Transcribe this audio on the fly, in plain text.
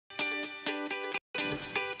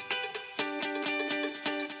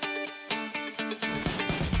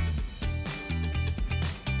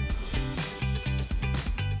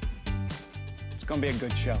gonna be a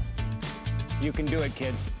good show. You can do it,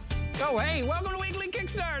 kid. Oh, hey, welcome to Weekly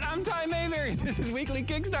Kickstart. I'm Ty Mayberry. This is Weekly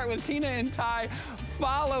Kickstart with Tina and Ty.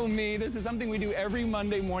 Follow me. This is something we do every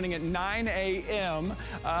Monday morning at 9 a.m.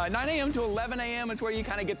 9 a.m. to 11 a.m. It's where you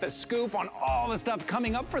kind of get the scoop on all the stuff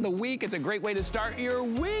coming up for the week. It's a great way to start your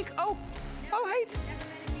week. Oh, hey.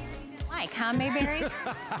 Like, huh, Mayberry?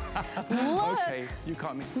 Look, okay, you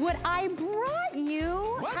caught me. What I brought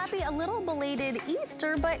you. What? Happy a little belated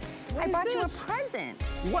Easter, but I brought you a present.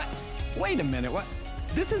 What? Wait a minute, what?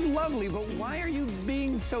 This is lovely, but why are you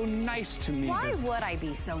being so nice to me? Why would I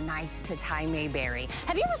be so nice to Ty Mayberry?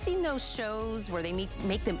 Have you ever seen those shows where they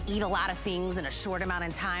make them eat a lot of things in a short amount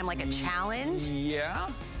of time, like a challenge?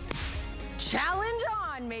 Yeah. Challenge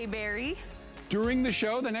on, Mayberry. During the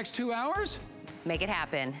show, the next 2 hours? Make it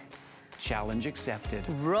happen. Challenge accepted.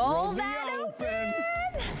 Roll that open.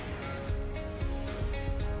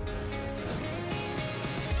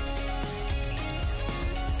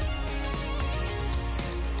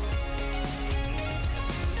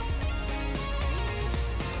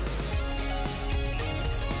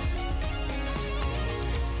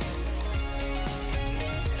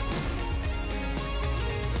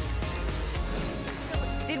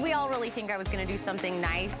 Did we all really think I was gonna do something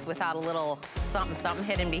nice without a little something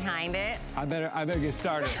hidden behind it? I better get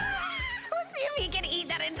started. Let's see if he can eat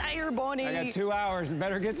that entire bunny. I got 2 hours.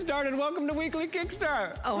 Better get started. Welcome to Weekly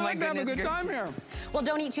Kickstart. Oh my goodness. Have a good time here. Well,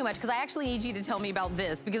 don't eat too much because I actually need you to tell me about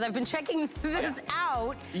this because I've been checking this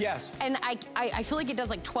out. Yes. And I feel like it does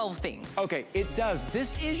like 12 things. Okay, it does.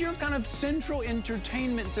 This is your kind of central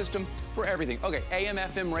entertainment system for everything. Okay, AM,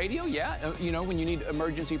 FM radio, yeah. You know, when you need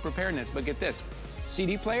emergency preparedness. But get this.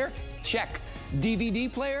 CD player, check. DVD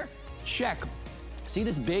player, check. See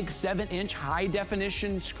this big 7-inch high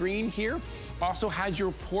definition screen here? Also has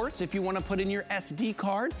your ports if you want to put in your SD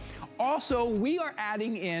card. Also, we are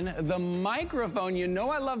adding in the microphone. You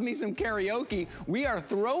know I love me some karaoke. We are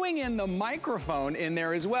throwing in the microphone in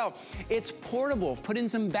there as well. It's portable. Put in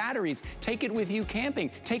some batteries. Take it with you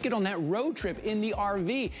camping. Take it on that road trip in the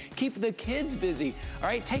RV. Keep the kids busy. All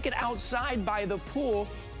right, take it outside by the pool.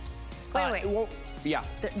 Wait. Well, yeah.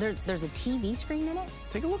 There's a TV screen in it?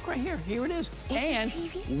 Take a look right here. Here it is. It's a TV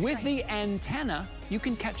screen. With the antenna, you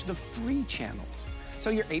can catch the free channels.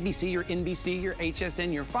 So your ABC, your NBC, your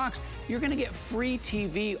HSN, your Fox, you're gonna get free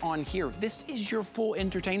TV on here. This is your full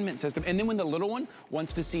entertainment system. And then when the little one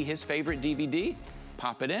wants to see his favorite DVD,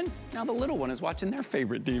 pop it in. Now the little one is watching their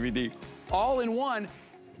favorite DVD. All in one.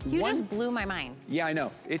 You just blew my mind. Yeah, I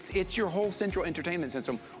know. It's your whole central entertainment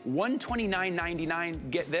system.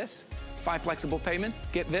 $129.99, get this. 5 flexible payments,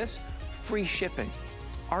 get this, free shipping.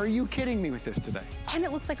 Are you kidding me with this today? And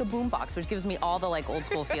it looks like a boombox, which gives me all the like old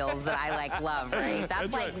school feels that I like love, right?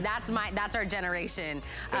 That's like, right. that's our generation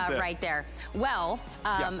right there. Well,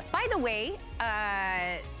 by the way,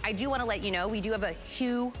 I do want to let you know, we do have a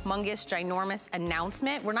humongous, ginormous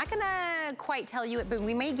announcement. We're not gonna quite tell you it, but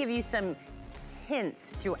we may give you some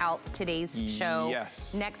hints throughout today's show.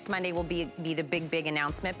 Yes. Next Monday will be the big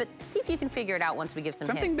announcement, but see if you can figure it out once we give some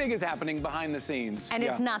hints. Something big is happening behind the scenes. And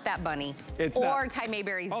it's not that bunny. It's or not. Ty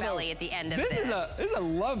Mayberry's belly at the end of this. This is a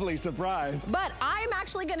lovely surprise. But I'm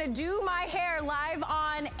actually gonna do my hair live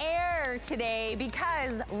on air today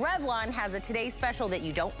because Revlon has a Today Special that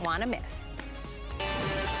you don't wanna miss.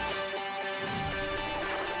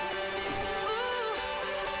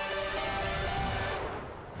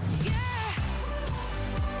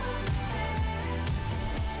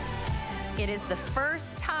 It is the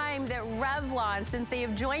first time that Revlon, since they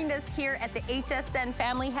have joined us here at the HSN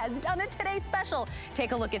family, has done a Today Special.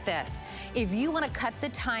 Take a look at this. If you want to cut the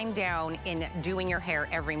time down in doing your hair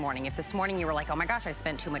every morning, if this morning you were like, oh my gosh, I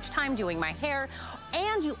spent too much time doing my hair,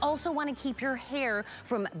 and you also want to keep your hair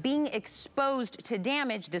from being exposed to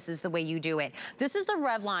damage, this is the way you do it. This is the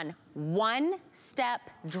Revlon One Step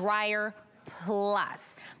Dryer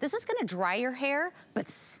Plus. This is gonna dry your hair, but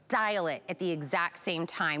style it at the exact same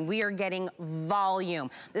time. We are getting volume.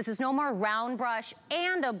 This is no more round brush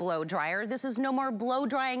and a blow dryer. This is no more blow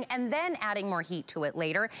drying and then adding more heat to it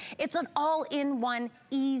later. It's an all-in-one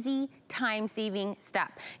easy time-saving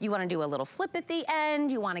step. You wanna do a little flip at the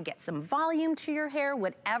end, you wanna get some volume to your hair,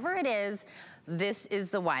 whatever it is, this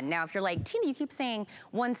is the one. Now, if you're like, Tina, you keep saying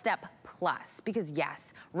One Step Plus, because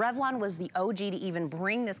yes, Revlon was the OG to even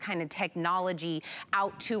bring this kind of technology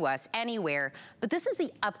out to us anywhere, but this is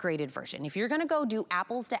the upgraded version. If you're gonna go do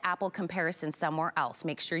apples to apple comparison somewhere else,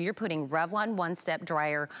 make sure you're putting Revlon One Step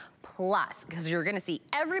Dryer Plus, because you're gonna see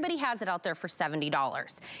everybody has it out there for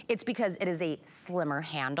 $70. It's because it is a slimmer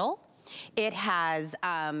handle, It has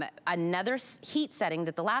another heat setting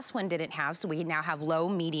that the last one didn't have, so we now have low,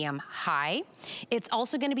 medium, high. It's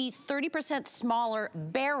also gonna be 30% smaller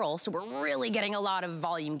barrel, so we're really getting a lot of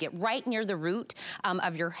volume. Get right near the root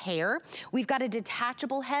of your hair. We've got a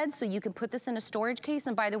detachable head, so you can put this in a storage case,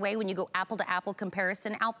 and by the way, when you go apple to apple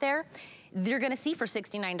comparison out there, you're gonna see for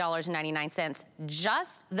 $69.99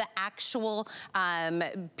 just the actual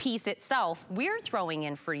piece itself. We're throwing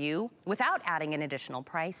in for you, without adding an additional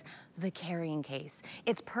price, the carrying case.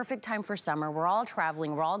 It's perfect time for summer. We're all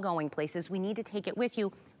traveling, we're all going places. We need to take it with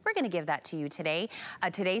you. We're gonna give that to you today.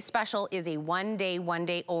 Today's special is a one day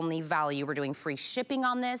only value. We're doing free shipping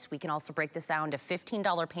on this. We can also break this down to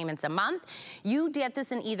 $15 payments a month. You get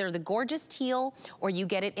this in either the gorgeous teal or you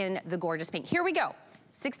get it in the gorgeous pink. Here we go.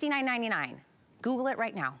 $69.99. Google it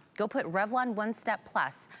right now. Go put Revlon One Step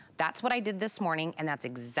Plus. That's what I did this morning, and that's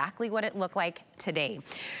exactly what it looked like today.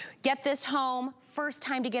 Get this home, first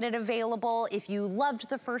time to get it available. If you loved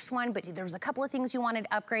the first one, but there was a couple of things you wanted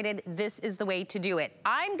upgraded, this is the way to do it.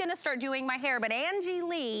 I'm gonna start doing my hair, but Angie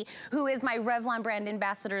Lee, who is my Revlon brand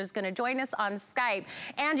ambassador, is gonna join us on Skype.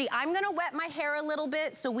 Angie, I'm gonna wet my hair a little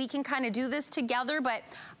bit so we can kind of do this together, but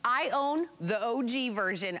I own the OG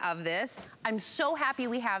version of this. I'm so happy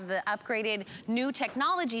we have the upgraded new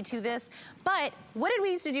technology to this, but what did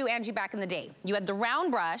we used to do, Angie, back in the day? You had the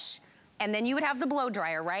round brush, and then you would have the blow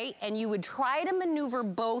dryer, right? And you would try to maneuver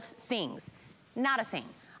both things. Not a thing.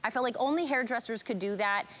 I felt like only hairdressers could do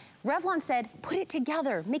that. Revlon said, put it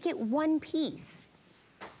together, make it one piece.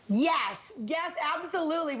 Yes, yes,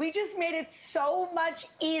 absolutely. We just made it so much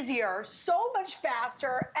easier, so much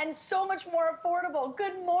faster, and so much more affordable.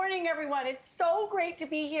 Good morning, everyone. It's so great to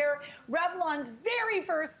be here. Revlon's very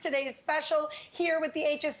first Today's Special here with the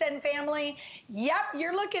HSN family. Yep,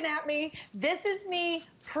 you're looking at me. This is me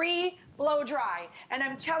pre-blow dry. And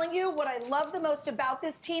I'm telling you, what I love the most about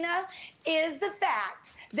this, Tina, is the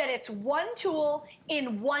fact that it's one tool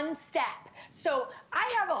in one step. So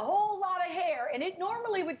I have a whole lot of hair, and it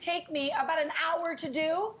normally would take me about an hour to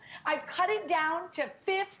do. I've cut it down to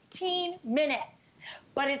 15 minutes.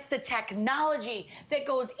 But it's the technology that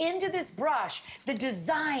goes into this brush, the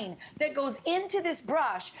design that goes into this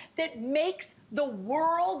brush that makes the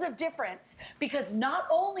world of difference. Because not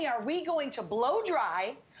only are we going to blow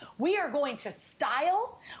dry, we are going to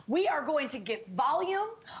style, we are going to get volume.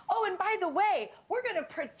 Oh, and by the way, we're gonna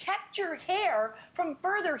protect your hair from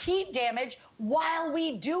further heat damage while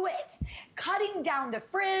we do it. Cutting down the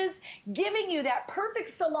frizz, giving you that perfect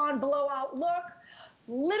salon blowout look,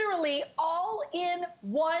 literally all in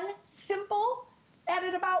one simple, and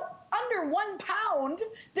at about under 1 pound.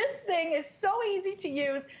 This thing is so easy to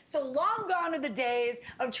use. So long gone are the days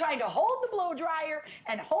of trying to hold the blow dryer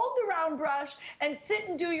and hold the round brush and sit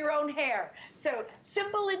and do your own hair. So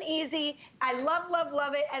simple and easy. I love, love,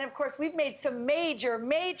 love it. And of course, we've made some major,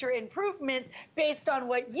 major improvements based on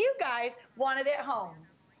what you guys wanted at home.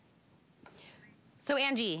 So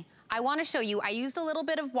Angie, I wanna show you, I used a little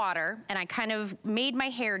bit of water and I kind of made my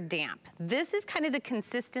hair damp. This is kind of the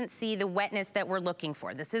consistency, the wetness that we're looking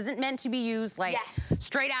for. This isn't meant to be used like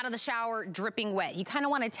straight out of the shower, dripping wet. You kind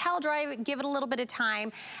of wanna towel dry it, give it a little bit of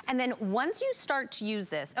time. And then once you start to use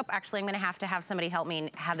this, oh, actually I'm gonna have to have somebody help me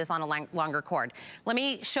and have this on a longer cord. Let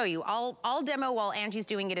me show you, I'll demo while Angie's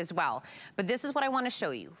doing it as well. But this is what I wanna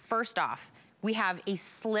show you. First off, we have a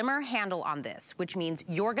slimmer handle on this, which means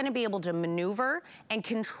you're gonna be able to maneuver and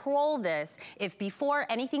control this. If before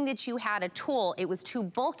anything that you had a tool, it was too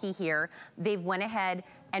bulky here, they've went ahead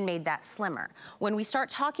and made that slimmer. When we start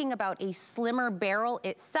talking about a slimmer barrel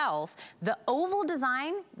itself, the oval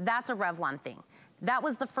design, that's a Revlon thing. That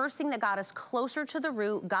was the first thing that got us closer to the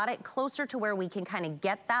root, got it closer to where we can kind of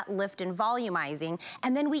get that lift and volumizing.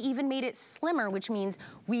 And then we even made it slimmer, which means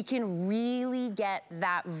we can really get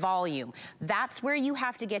that volume. That's where you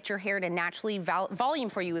have to get your hair to naturally volume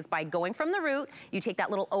for you, is by going from the root, you take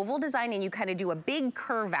that little oval design and you kind of do a big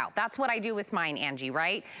curve out. That's what I do with mine, Angie,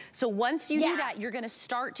 right? So once you do that, you're gonna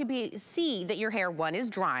start to see that your hair, one,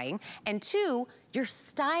 is drying, and two, you're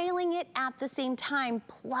styling it at the same time,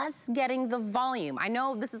 plus getting the volume. I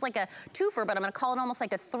know this is like a twofer, but I'm gonna call it almost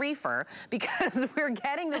like a threefer, because we're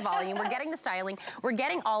getting the volume, we're getting the styling, we're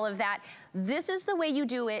getting all of that. This is the way you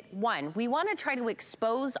do it. One, we wanna try to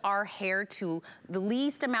expose our hair to the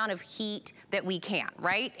least amount of heat that we can,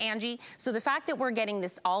 right, Angie? So the fact that we're getting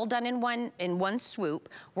this all done in one swoop,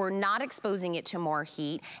 we're not exposing it to more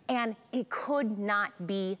heat, and it could not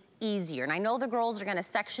be easier. And I know the girls are gonna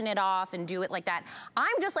section it off and do it like that.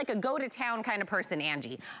 I'm just like a go to town kind of person,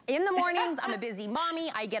 Angie. In the mornings, I'm a busy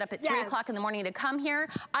mommy. I get up at 3 o'clock in the morning to come here.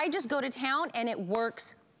 I just go to town and it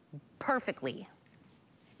works perfectly.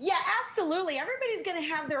 Yeah, Absolutely. Everybody's going to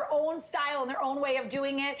have their own style and their own way of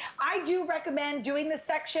doing it. I do recommend doing the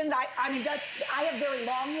sections. I mean, I have very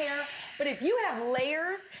long hair, but if you have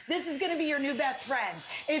layers, this is going to be your new best friend.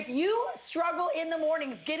 If you struggle in the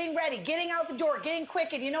mornings, getting ready, getting out the door, getting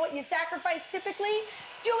quick, and you know what you sacrifice typically?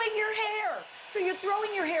 Doing your hair. So you're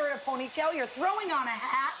throwing your hair in a ponytail, you're throwing on a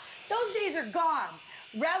hat. Those days are gone.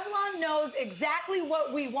 Revlon knows exactly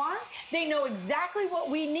what we want. They know exactly what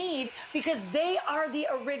we need because they are the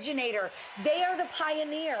originator. They are the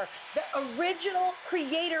pioneer, the original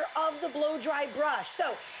creator of the blow-dry brush.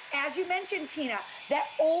 So, as you mentioned, Tina, that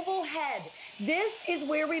oval head, this is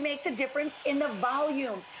where we make the difference in the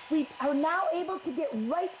volume. We are now able to get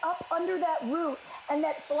right up under that root and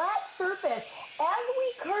that flat surface. As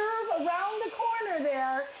we curve around the corner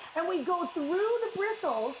there and we go through the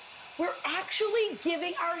bristles, we're actually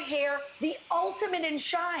giving our hair the ultimate in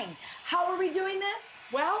shine. How are we doing this?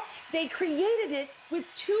 Well, they created it with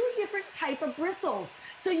two different type of bristles.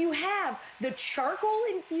 So you have the charcoal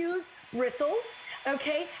infused bristles,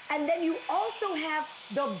 okay? And then you also have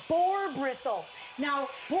the boar bristle. Now,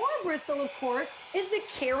 boar bristle, of course, is the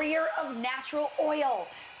carrier of natural oil.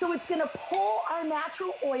 So it's gonna pull our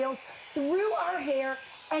natural oils through our hair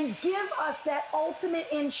and give us that ultimate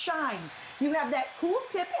in shine. You have that cool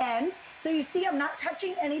tip end. So you see I'm not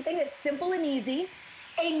touching anything. It's simple and easy.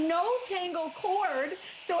 A no tangle cord.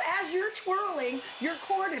 So as you're twirling, your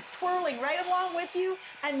cord is twirling right along with you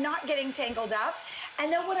and not getting tangled up.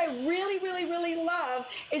 And then what I really, really, really love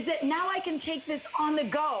is that now I can take this on the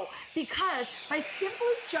go because by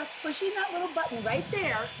simply just pushing that little button right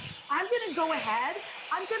there, I'm gonna go ahead,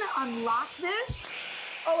 I'm gonna unlock this.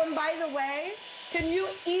 Oh, and by the way, can you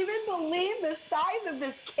even believe the size of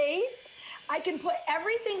this case? I can put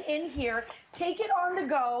everything in here, take it on the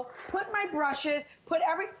go, put my brushes,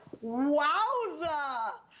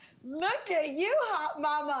 wowza! Look at you, hot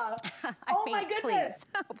mama. Oh my goodness.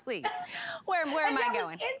 Please. Where am I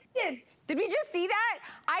going? Instant. Did we just see that?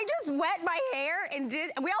 I just wet my hair and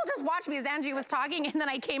we all just watched me as Angie was talking and then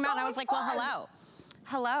I came out and I was like, well, hello.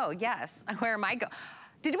 Hello, yes. Where am I going?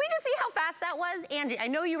 Did we just see how fast that was? Angie, I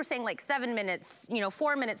know you were saying like 7 minutes,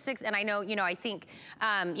 4 minutes, 6, and I know, I think,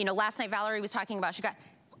 last night Valerie was talking about,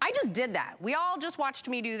 I just did that. We all just watched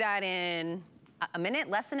me do that in a minute,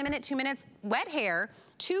 less than a minute, 2 minutes, wet hair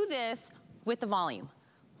to this with the volume.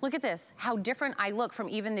 Look at this, how different I look from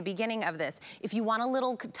even the beginning of this. If you want a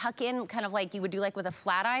little tuck in, kind of like you would do like with a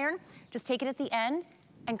flat iron, just take it at the end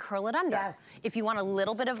and curl it under. Yes. If you want a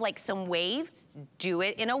little bit of like some wave, do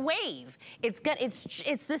it in a wave. It's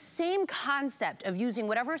the same concept of using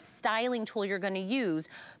whatever styling tool you're gonna use,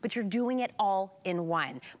 but you're doing it all in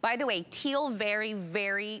one. By the way, teal, very,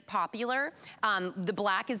 very popular. The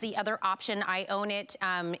black is the other option. I own it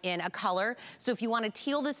in a color. So if you want a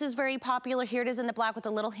teal, this is very popular. Here it is in the black with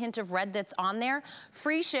a little hint of red that's on there.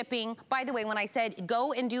 Free shipping. By the way, when I said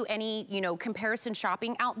go and do any, comparison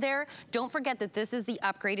shopping out there, don't forget that this is the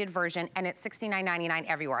upgraded version and it's $69.99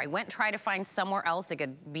 everywhere. I went and tried to find somewhere else that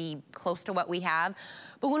could be close to what we have.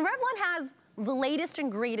 But when Revlon has the latest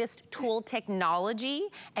and greatest tool technology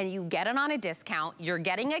and you get it on a discount, you're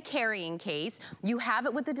getting a carrying case, you have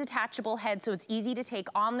it with the detachable head so it's easy to take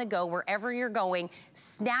on the go wherever you're going,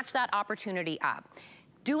 snatch that opportunity up.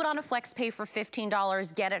 Do it on a flex pay for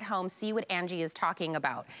 $15, get it home, see what Angie is talking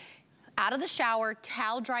about. Out of the shower,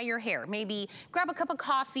 towel dry your hair. Maybe grab a cup of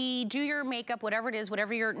coffee, do your makeup, whatever it is,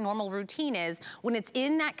 whatever your normal routine is. When it's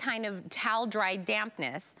in that kind of towel dry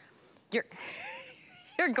dampness, you're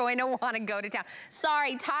going to want to go to town.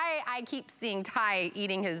 Sorry, Ty, I keep seeing Ty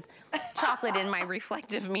eating his chocolate in my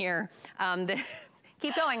reflective mirror.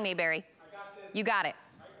 Keep going, Mayberry. I got this. You got it.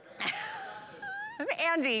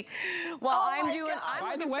 Angie, while I'm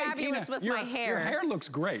looking fabulous with my hair. Your hair looks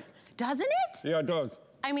great. Doesn't it? Yeah, it does.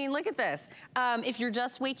 I mean, look at this. If you're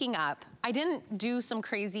just waking up, I didn't do some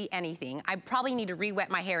crazy anything. I probably need to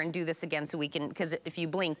re-wet my hair and do this again so we can, because if you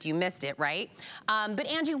blinked, you missed it, right? But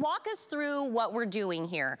Angie, walk us through what we're doing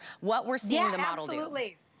here, what we're seeing the model do.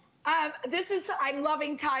 Absolutely. I'm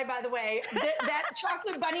loving Ty, by the way. That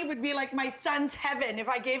chocolate bunny would be like my son's heaven if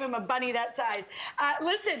I gave him a bunny that size.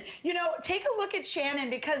 Listen, take a look at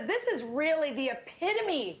Shannon because this is really the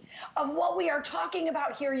epitome of what we are talking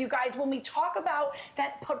about here, you guys, when we talk about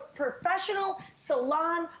that professional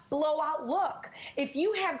salon blowout look. If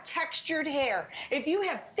you have textured hair, if you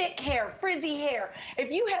have thick hair, frizzy hair,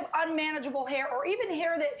 if you have unmanageable hair, or even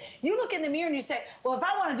hair that you look in the mirror and you say, well, if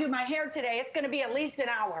I want to do my hair today, it's going to be at least an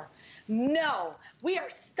hour. No, we are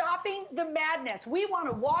stopping the madness. We want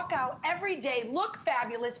to walk out every day, look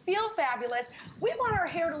fabulous, feel fabulous. We want our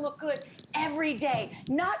hair to look good every day,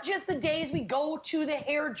 not just the days we go to the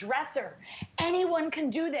hairdresser. Anyone can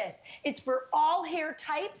do this. It's for all hair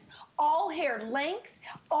types, all hair lengths,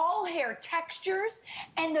 all hair textures.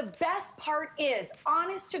 And the best part is,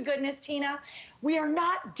 honest to goodness, Tina, we are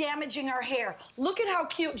not damaging our hair. Look at how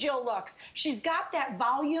cute Jill looks. She's got that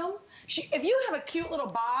volume. If you have a cute little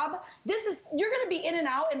bob, you're gonna be in and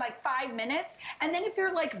out in like 5 minutes. And then if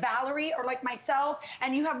you're like Valerie or like myself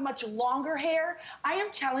and you have much longer hair, I am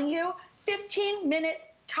telling you, 15 minutes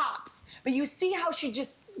tops. But you see how she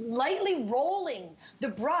just lightly rolling the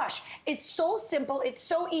brush. It's so simple, it's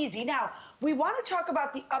so easy. Now, we wanna talk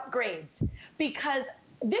about the upgrades because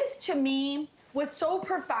this to me was so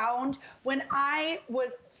profound when I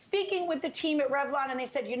was speaking with the team at Revlon and they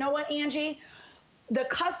said, you know what, Angie? The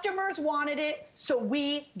customers wanted it, so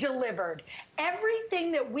we delivered. Everything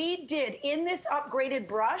that we did in this upgraded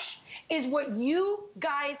brush is what you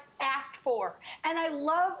guys asked for. And I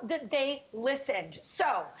love that they listened.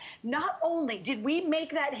 So not only did we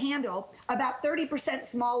make that handle about 30%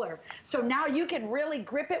 smaller, so now you can really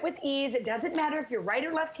grip it with ease. It doesn't matter if you're right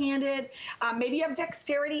or left-handed. Maybe you have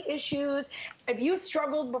dexterity issues. If you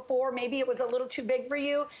struggled before, maybe it was a little too big for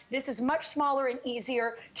you. This is much smaller and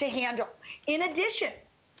easier to handle. In addition,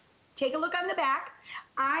 take a look on the back.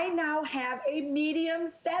 I now have a medium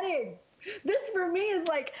setting. This for me is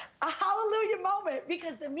like a hallelujah moment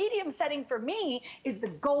because the medium setting for me is the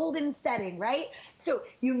golden setting, right? So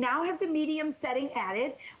you now have the medium setting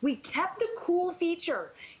added. We kept the cool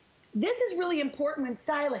feature. This is really important when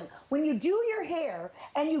styling. When you do your hair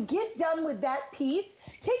and you get done with that piece,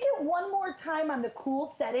 take it one more time on the cool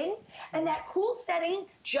setting, and that cool setting,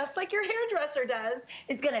 just like your hairdresser does,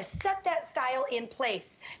 is gonna set that style in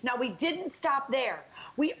place. Now, we didn't stop there.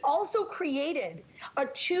 We also created a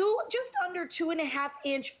just under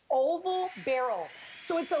 2.5-inch oval barrel.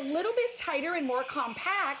 So it's a little bit tighter and more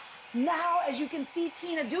compact. Now, as you can see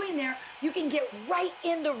Tina doing there, you can get right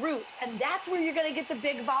in the root, and that's where you're gonna get the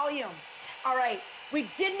big volume. All right, we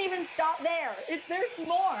didn't even stop there. There's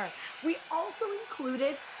more. We also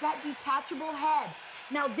included that detachable head.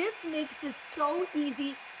 Now, this makes this so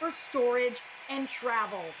easy for storage and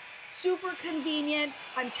travel. Super convenient.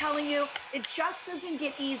 I'm telling you, it just doesn't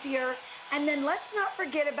get easier. And then let's not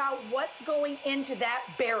forget about what's going into that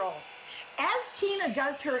barrel. As Tina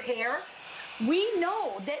does her hair, we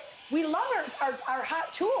know that we love our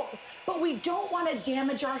hot tools, but we don't want to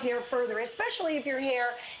damage our hair further, especially if your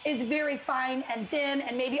hair is very fine and thin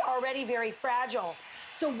and maybe already very fragile.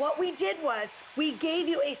 So what we did was we gave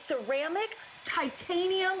you a ceramic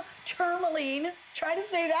titanium tourmaline, try to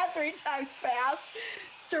say that 3 times fast,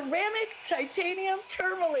 ceramic titanium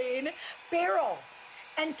tourmaline barrel.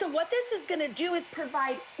 And so what this is gonna do is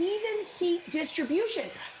provide even heat distribution.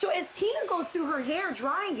 So as Tina goes through her hair,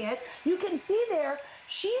 drying it, you can see there,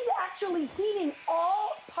 she's actually heating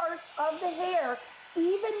all parts of the hair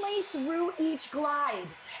evenly through each glide.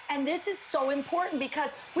 And this is so important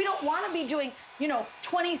because we don't wanna be doing,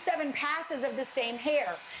 27 passes of the same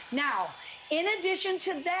hair. Now, in addition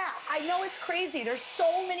to that, I know it's crazy, there's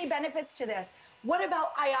so many benefits to this. What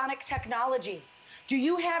about ionic technology? Do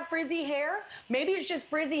you have frizzy hair? Maybe it's just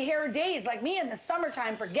frizzy hair days like me in the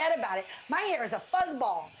summertime, forget about it. My hair is a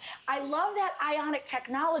fuzzball. I love that ionic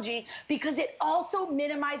technology because it also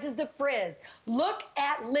minimizes the frizz. Look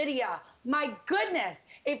at Lydia. My goodness,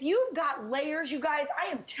 if you've got layers, you guys, I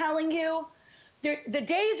am telling you, the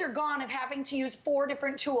days are gone of having to use 4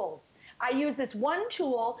 different tools. I use this one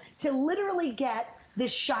tool to literally get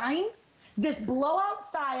this shine, this blowout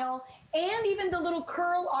style, and even the little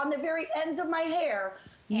curl on the very ends of my hair.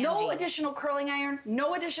 Angie. No additional curling iron,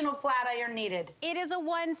 no additional flat iron needed. It is a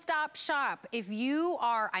one-stop shop. If you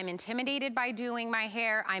are, I'm intimidated by doing my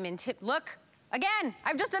hair, look, again,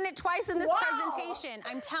 I've just done it twice in this presentation.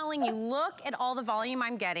 I'm telling you, look at all the volume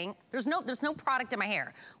I'm getting. There's no product in my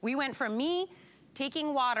hair. We went from me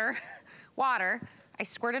taking water, I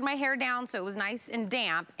squirted my hair down so it was nice and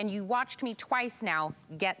damp, and you watched me twice now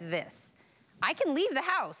get this. I can leave the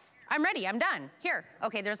house. I'm ready, I'm done. Here,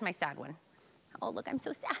 okay, there's my sad one. Oh, look, I'm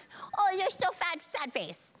so sad. Oh, you're so sad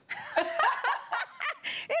face.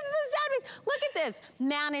 It's the sad face. Look at this.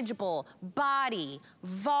 Manageable, body,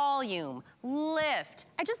 volume, lift.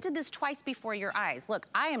 I just did this twice before your eyes. Look,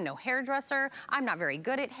 I am no hairdresser. I'm not very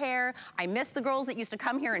good at hair. I miss the girls that used to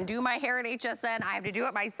come here and do my hair at HSN. I have to do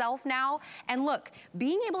it myself now. And look,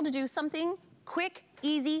 being able to do something quick,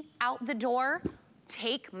 easy, out the door,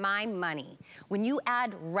 take my money. When you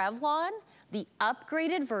add Revlon, the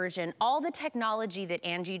upgraded version, all the technology that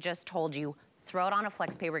Angie just told you, throw it on a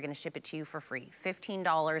FlexPay. We're gonna ship it to you for free.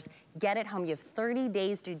 $15, get it home. You have 30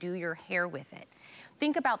 days to do your hair with it.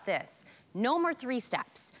 Think about this. No more 3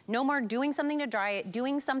 steps. No more doing something to dry it,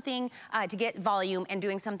 doing something to get volume, and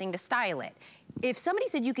doing something to style it. If somebody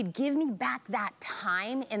said you could give me back that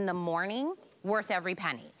time in the morning, worth every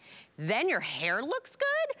penny. Then your hair looks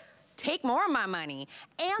good, take more of my money.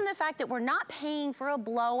 And the fact that we're not paying for a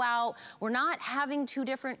blowout, we're not having 2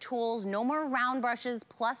 different tools, no more round brushes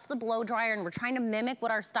plus the blow dryer, and we're trying to mimic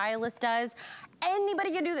what our stylist does.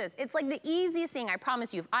 Anybody can do this. It's like the easiest thing, I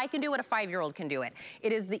promise you. If I can do it, a 5-year-old can do it.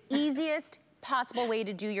 It is the easiest possible way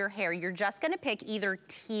to do your hair. You're just gonna pick either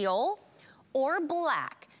teal or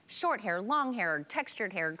black. Short hair, long hair,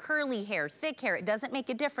 textured hair, curly hair, thick hair, it doesn't make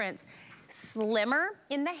a difference. Slimmer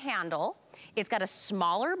in the handle. It's got a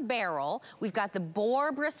smaller barrel. We've got the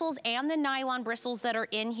boar bristles and the nylon bristles that are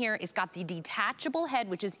in here. It's got the detachable head,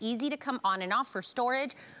 which is easy to come on and off for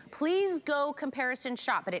storage. Please go comparison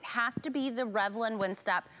shop, but it has to be the Revlon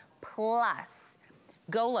One-Step Plus.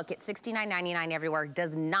 Go look, it's $69.99 everywhere.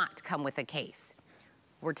 Does not come with a case.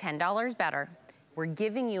 We're $10 better. We're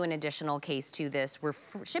giving you an additional case to this. We're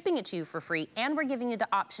shipping it to you for free, and we're giving you the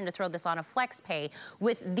option to throw this on a FlexPay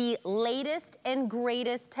with the latest and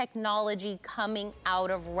greatest technology coming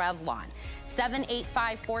out of Revlon.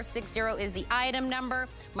 785460 is the item number.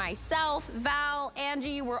 Myself, Val,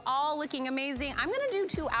 Angie, we're all looking amazing. I'm gonna do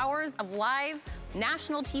 2 hours of live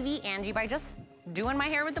national TV, Angie, by just doing my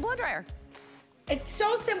hair with the blow dryer. It's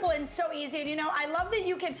so simple and so easy. And you know, I love that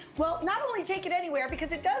you can, well, not only take it anywhere,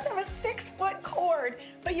 because it does have a 6-foot cord,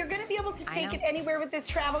 but you're gonna be able to take it anywhere with this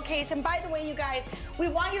travel case. And by the way, you guys, we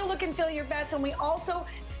want you to look and feel your best, and we also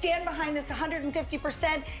stand behind this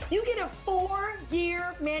 150%. You get a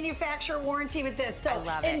 4-year manufacturer warranty with this. So I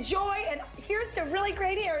love it. Enjoy, and here's to really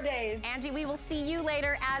great hair days. Angie, we will see you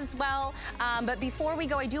later as well. But before we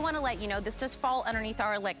go, I do want to let you know, this does fall underneath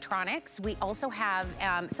our electronics. We also have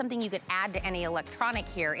something you could add to any electronic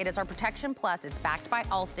here. It is our Protection Plus. It's backed by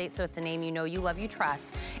Allstate, so it's a name you know, you love, you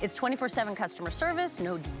trust. It's 24/7 customer service,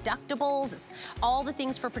 no deductibles. It's all the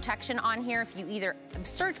things for protection on here. If you either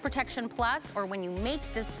search Protection Plus, or when you make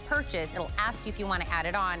this purchase, it'll ask you if you want to add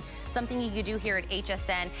it on. Something you could do here at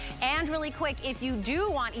HSN. And really quick, if you do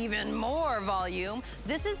want even more volume,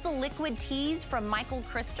 this is the Liquid Tease from Michael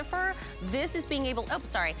Christopher. This is being able, oh,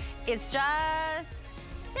 sorry, it's just,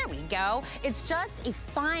 there we go. It's just a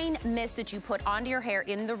fine mist that you put onto your hair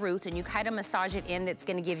in the roots, and you kind of massage it in. That's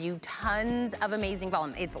gonna give you tons of amazing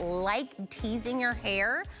volume. It's like teasing your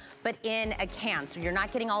hair, but in a can. So you're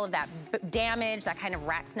not getting all of that damage, that kind of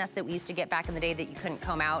rat's nest that we used to get back in the day that you couldn't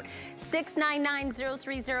comb out.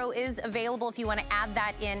 699030 is available if you want to add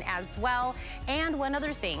that in as well. And one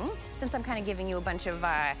other thing, since I'm kind of giving you a bunch of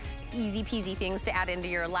easy peasy things to add into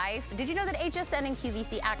your life. Did you know that HSN and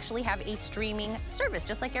QVC actually have a streaming service,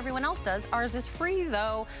 just like everyone else does? Ours is free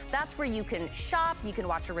though. That's where you can shop, you can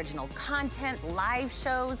watch original content, live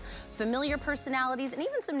shows, familiar personalities, and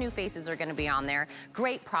even some new faces are gonna be on there.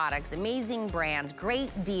 Great products, amazing brands,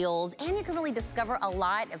 great deals, and you can really discover a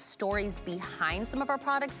lot of stories behind some of our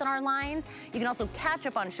products and our lines. You can also catch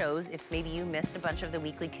up on shows if maybe you missed a bunch of the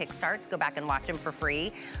weekly Kickstarts. Go back and watch them for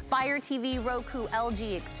free. Fire TV, Roku,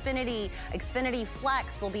 LG, Xfinity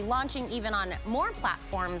Flex. They'll be launching even on more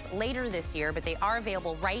platforms later this year, but they are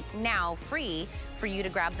available right now free for you to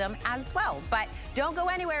grab them as well. But don't go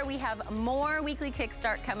anywhere. We have more weekly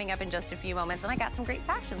Kickstart coming up in just a few moments, and I got some great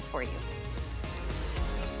fashions for you.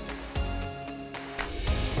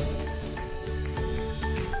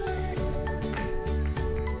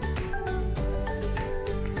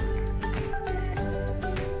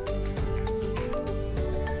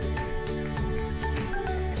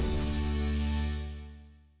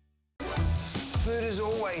 Food has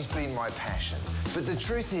always been my passion, but the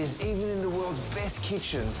truth is, even in the world's best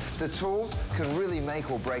kitchens, the tools can really make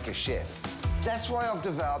or break a chef. That's why I've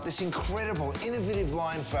developed this incredible, innovative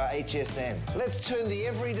line for HSN. Let's turn the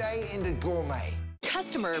everyday into gourmet.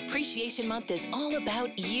 Customer Appreciation Month is all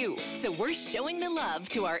about you, so we're showing the love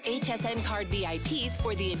to our HSN Card VIPs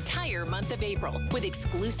for the entire month of April with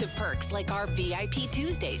exclusive perks like our VIP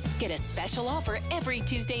Tuesdays. Get a special offer every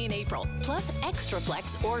Tuesday in April, plus extra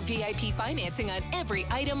flex or VIP financing on every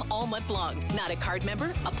item all month long. Not a card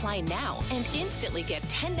member? Apply now and instantly get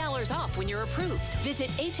 $10 off when you're approved.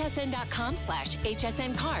 Visit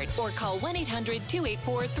hsn.com/HSN Card or call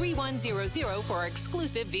 1-800-284-3100 for our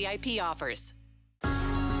exclusive VIP offers.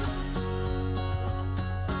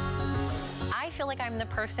 I feel like I'm the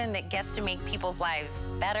person that gets to make people's lives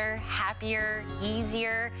better, happier,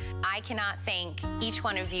 easier. I cannot thank each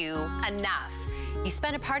one of you enough. You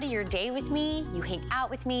spend a part of your day with me, you hang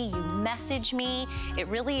out with me, you message me. It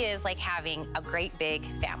really is like having a great big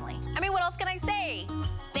family. I mean, what else can I say?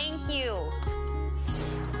 Thank you.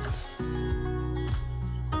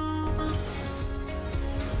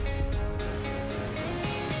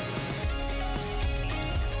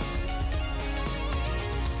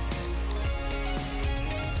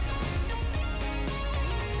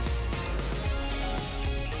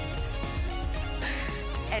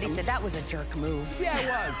 Eddie said that was a jerk move. Yeah, it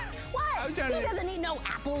was. What? He doesn't need no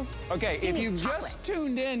apples. Okay, if you've just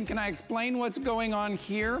tuned in, can I explain what's going on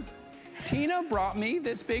here? Tina brought me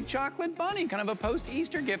this big chocolate bunny, kind of a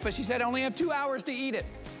post-Easter gift, but she said I only have 2 hours to eat it.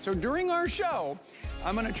 So during our show,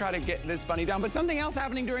 I'm gonna try to get this bunny down. But something else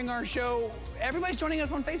happening during our show, everybody's joining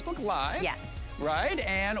us on Facebook Live. Yes. Right,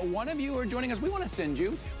 and one of you are joining us. We want to send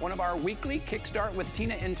you one of our weekly Kickstart with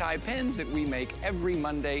Tina and Ty pins that we make every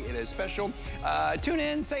Monday. It is special. Tune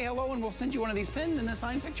in, say hello, and we'll send you one of these pins and a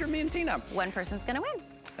signed picture of me and Tina. One person's gonna win.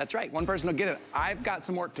 That's right, one person will get it. I've got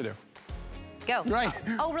some work to do. Go. Right.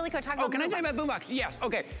 Oh, really quick, talk about can I tell you about boombox? Yes,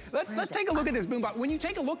 okay. Let's take a look at this boombox. When you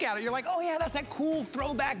take a look at it, you're like, oh yeah, that's that cool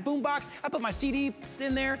throwback boombox. I put my CD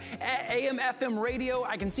in there, AM, FM radio.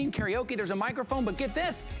 I can sing karaoke. There's a microphone, but get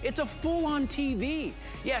this, it's a full-on TV.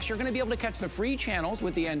 Yes, you're gonna be able to catch the free channels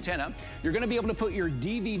with the antenna. You're gonna be able to put your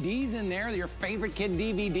DVDs in there, your favorite kid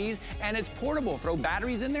DVDs, and it's portable. Throw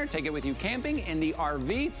batteries in there, take it with you camping, in the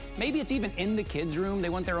RV. Maybe it's even in the kids' room. They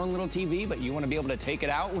want their own little TV, but you wanna be able to take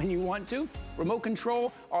it out when you want to. Remote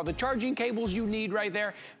control, all the charging cables you need right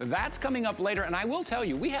there. That's coming up later, and I will tell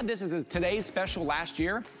you, we had this as a today's special last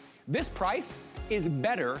year. This price is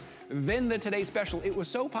better than the Today Special. It was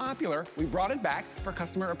so popular, we brought it back for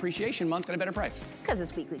Customer Appreciation Month at a better price. It's because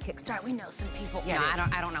it's weekly Kickstart. We know some people. Yeah, no,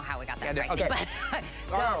 I don't know how we got that pricey, okay. but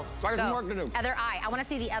go. I got some work to do. Other eye. I want to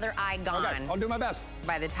see the other eye gone. Okay, I'll do my best.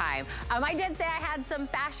 By the time. I did say I had some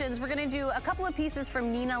fashions. We're gonna do a couple of pieces from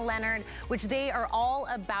Nina Leonard, which they are all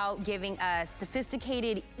about giving us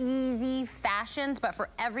sophisticated, easy fashions, but for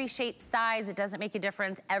every shape, size, it doesn't make a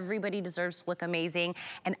difference. Everybody deserves to look amazing,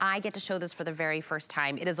 and I get to show this for the very first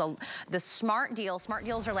time. It is the Smart Deal. Smart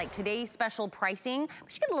Deals are like today's special pricing,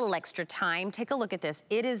 but you get a little extra time. Take a look at this.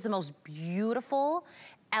 It is the most beautiful,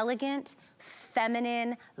 elegant,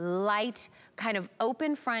 feminine, light, kind of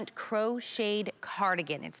open front crocheted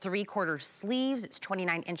cardigan. It's 3/4 sleeves. It's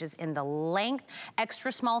 29 inches in the length.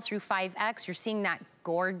 Extra small through 5X. You're seeing that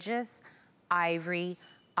gorgeous ivory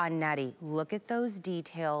on netty. Look at those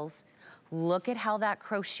details. Look at how that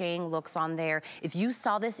crocheting looks on there. If you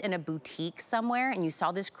saw this in a boutique somewhere and you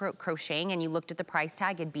saw this crocheting and you looked at the price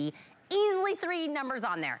tag, it'd be easily 3 numbers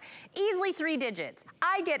on there, easily 3 digits.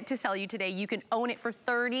 I get to tell you today, you can own it for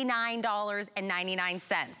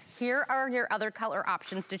 $39.99. Here are your other color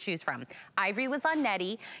options to choose from. Ivory was on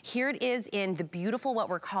netty. Here it is in the beautiful, what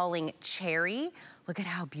we're calling cherry. Look at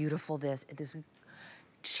how beautiful this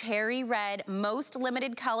cherry red, most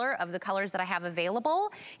limited color of the colors that I have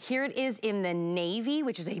available. Here it is in the navy,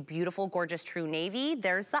 which is a beautiful, gorgeous, true navy.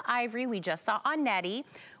 There's the ivory we just saw on netty.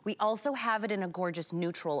 We also have it in a gorgeous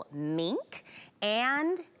neutral mink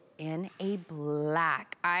and in a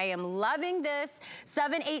black. I am loving this.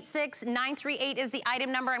 786-938 is the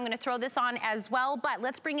item number. I'm gonna throw this on as well, but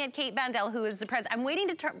let's bring in Kate Bandel, who is the president. I'm waiting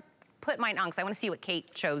to put mine on because I want to see what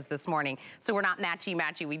Kate chose this morning. So we're not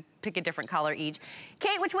matchy-matchy. We pick a different color each.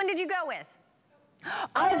 Kate, which one did you go with?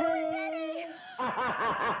 Ivory.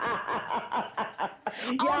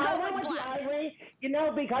 I'll go with black. Ivory, you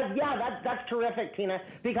know, because, yeah, that's terrific, Tina,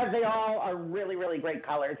 because they all are really, really great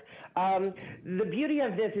colors. The beauty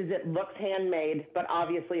of this is it looks handmade, but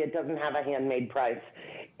obviously it doesn't have a handmade price.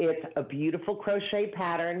 It's a beautiful crochet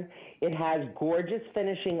pattern. It has gorgeous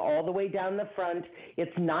finishing all the way down the front.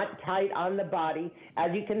 It's not tight on the body.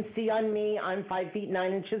 As you can see on me, I'm 5 feet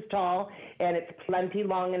 9 inches tall, and it's plenty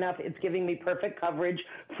long enough. It's giving me perfect coverage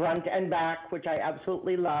front and back, which I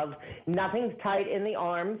absolutely love. Nothing's tight in the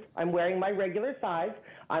arms. I'm wearing my regular size.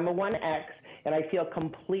 I'm a 1X, and I feel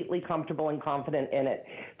completely comfortable and confident in it.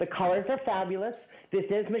 The colors are fabulous. This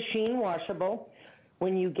is machine washable.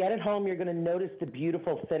 When you get it home, you're going to notice the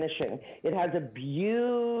beautiful finishing. It has a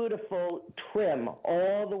beautiful trim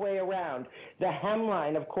all the way around. The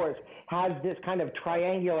hemline, of course, has this kind of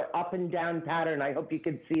triangular up and down pattern. I hope you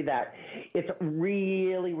can see that. It's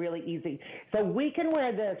really, really easy. So we can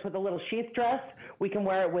wear this with a little sheath dress. We can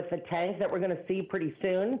wear it with the tank that we're going to see pretty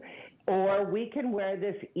soon. Or we can wear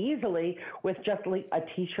this easily with just like a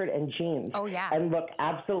t-shirt and jeans. Oh, yeah. And look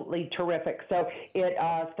absolutely terrific. So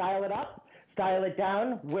style it up. Style it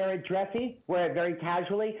down, wear it dressy, wear it very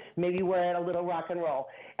casually, maybe wear it a little rock and roll.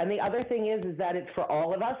 And the other thing is that it's for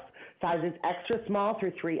all of us. sizes extra small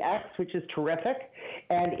through 3X, which is terrific.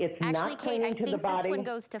 And it's not clinging to the body. This one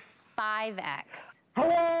goes to 5X.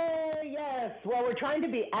 Hooray! Yes. Well, we're trying to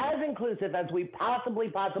be as inclusive as we possibly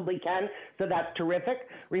can, so that's terrific.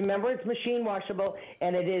 Remember, it's machine washable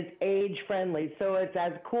and it is age friendly, so it's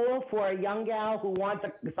as cool for a young gal who wants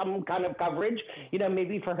some kind of coverage, you know,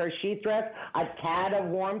 maybe for her sheath dress, a tad of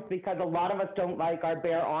warmth, because a lot of us don't like our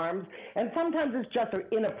bare arms, and sometimes it's just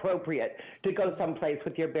inappropriate to go someplace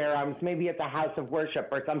with your bare arms. Maybe it's a house of worship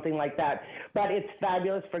or something like that, but it's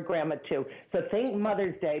fabulous for grandma too. So think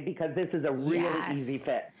Mother's Day, because this is a really easy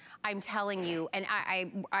fit. I'm telling you, and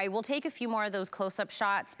I will take a few more of those close-up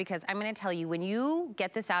shots, because I'm gonna tell you, when you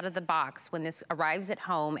get this out of the box, when this arrives at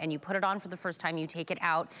home and you put it on for the first time, you take it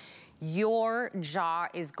out, your jaw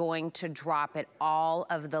is going to drop at all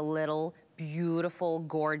of the little beautiful,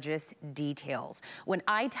 gorgeous details. When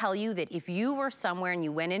I tell you that if you were somewhere and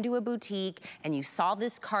you went into a boutique and you saw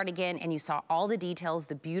this cardigan and you saw all the details,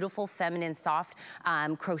 the beautiful, feminine, soft,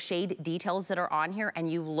 crocheted details that are on here,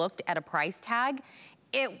 and you looked at a price tag,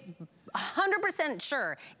 it 100%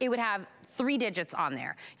 sure it would have 3 digits on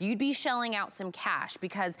there. You'd be shelling out some cash,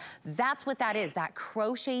 because that's what that is, that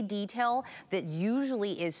crochet detail that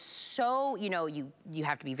usually is so, you know, you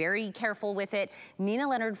have to be very careful with it. Nina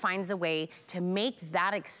Leonard finds a way to make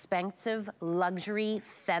that expensive, luxury,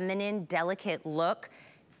 feminine, delicate look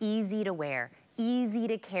easy to wear, easy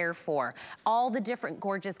to care for. All the different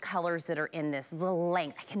gorgeous colors that are in this, the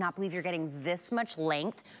length. I cannot believe you're getting this much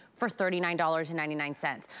length for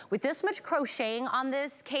 $39.99. With this much crocheting on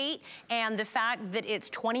this, Kate, and the fact that it's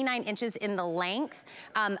 29 inches in the length,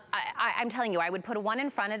 I'm telling you, I would put a 1 in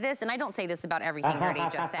front of this, and I don't say this about everything here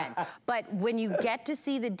at HSN, but when you get to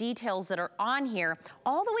see the details that are on here,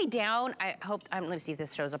 all the way down, I hope, let me see if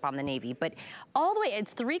this shows up on the navy, but all the way,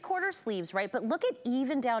 it's 3/4 sleeves, right? But look at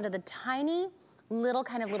even down to the tiny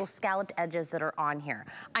little scalloped edges that are on here.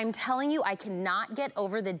 I'm telling you, I cannot get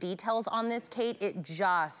over the details on this, Kate. It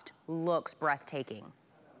just looks breathtaking.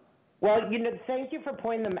 Well, you know, thank you for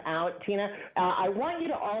pointing them out, Tina. I want you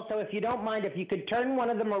to also, if you don't mind, if you could turn one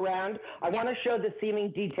of them around, I want to show the seaming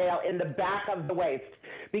detail in the back of the waist,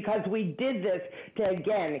 because we did this to,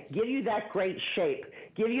 again, give you that great shape,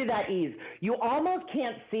 give you that ease. You almost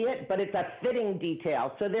can't see it, but it's a fitting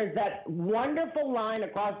detail. So there's that wonderful line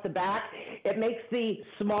across the back. It makes the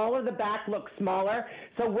smaller the back look smaller.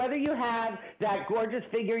 So whether you have that gorgeous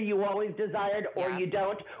figure you always desired or you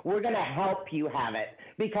don't, we're going to help you have it,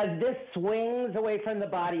 because this swings away from the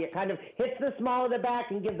body. It kind of hits the small of the back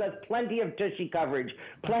and gives us plenty of tushy coverage,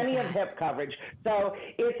 plenty of hip coverage. So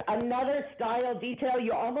it's another style detail.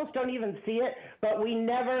 You almost don't even see it, but we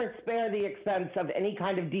never spare the expense of any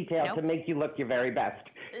kind of detail to make you look your very best.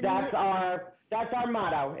 That's our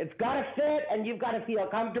motto. It's got to fit, and you've got to feel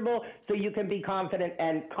comfortable so you can be confident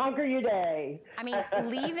and conquer your day. I mean,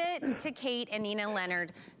 leave it to Kate and Nina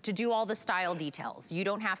Leonard to do all the style details. You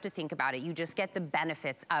don't have to think about it. You just get the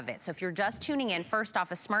benefits of it. So if you're just tuning in, first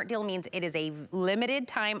off, a smart deal means it is a limited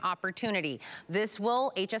time opportunity. This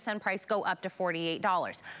will, HSN price, go up to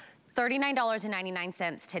 $48.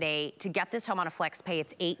 $39.99 today. To get this home on a flex pay,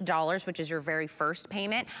 it's $8, which is your very first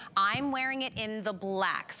payment. I'm wearing it in the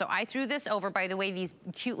black. So I threw this over, by the way, these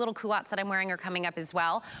cute little culottes that I'm wearing are coming up as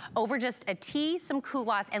well, over just a tee, some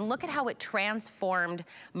culottes, and look at how it transformed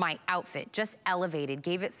my outfit. Just elevated,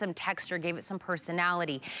 gave it some texture, gave it some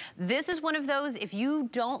personality. This is one of those, if you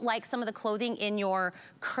don't like some of the clothing in your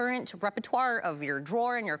current repertoire of your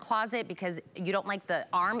drawer in your closet because you don't like the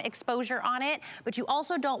arm exposure on it, but you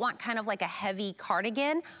also don't want kind of like a heavy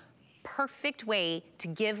cardigan, perfect way to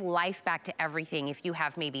give life back to everything. If you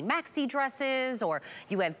have maybe maxi dresses, or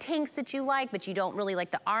you have tanks that you like, but you don't really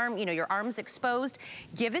like the arm, you know, your arm's exposed,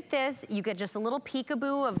 give it this. You get just a little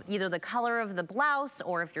peekaboo of either the color of the blouse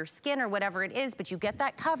or if your skin or whatever it is, but you get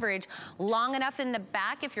that coverage long enough in the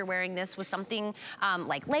back if you're wearing this with something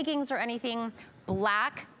like leggings or anything.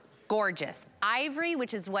 Black, gorgeous. Ivory,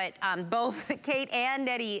 which is what both Kate and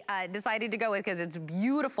Nettie decided to go with because it's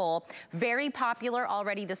beautiful. Very popular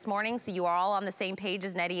already this morning, so you are all on the same page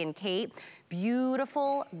as Nettie and Kate.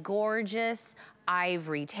 Beautiful, gorgeous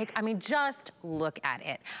ivory. I mean, just look at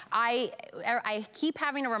it. I keep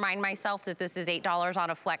having to remind myself that this is $8 on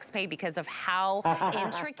a flex pay because of how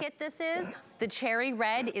intricate this is. The cherry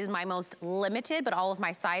red is my most limited, but all of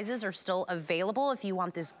my sizes are still available if you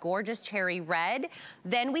want this gorgeous cherry red.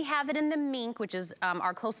 Then we have it in the mink, which is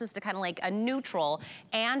our closest to kind of like a neutral,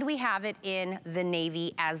 and we have it in the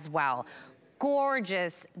navy as well.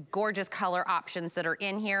 gorgeous, gorgeous color options that are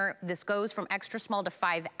in here. This goes from extra small to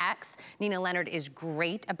 5X. Nina Leonard is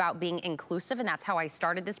great about being inclusive, and that's how I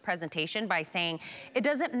started this presentation, by saying it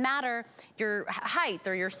doesn't matter your height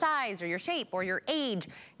or your size or your shape or your age.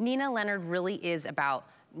 Nina Leonard really is about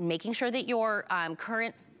making sure that your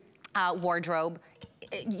current wardrobe,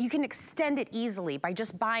 you can extend it easily by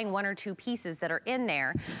just buying 1 or 2 pieces that are in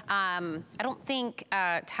there. I don't think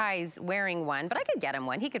Ty's wearing one, but I could get him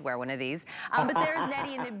one. He could wear one of these. But there's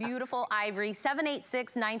Nettie in the beautiful ivory.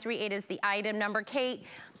 786-938 is the item number. Kate,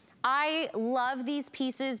 I love these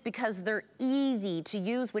pieces because they're easy to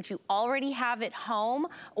use, which you already have at home,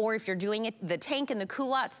 or if you're doing it, the tank and the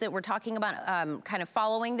culottes that we're talking about, kind of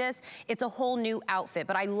following this, it's a whole new outfit.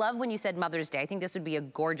 But I love when you said Mother's Day. I think this would be a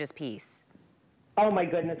gorgeous piece. Oh my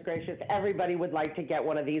goodness gracious, everybody would like to get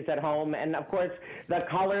one of these at home. And of course, the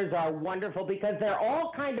colors are wonderful because they're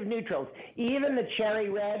all kind of neutrals. Even the cherry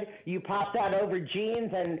red, you pop that over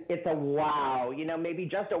jeans and it's a wow, you know, maybe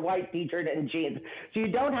just a white t-shirt and jeans. So you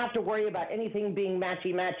don't have to worry about anything being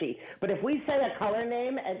matchy-matchy. But if we say a color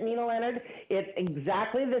name at Nina Leonard, it's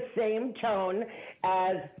exactly the same tone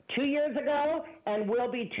as 2 years ago and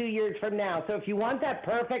will be 2 years from now. So if you want that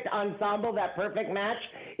perfect ensemble, that perfect match,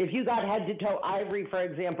 if you got head to toe ivory, for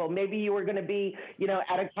example, maybe you were going to be, you know,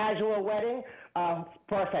 at a casual wedding,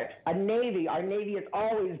 perfect. A navy, our navy is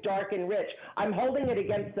always dark and rich. I'm holding it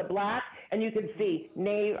against the black, and you can see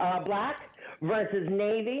black versus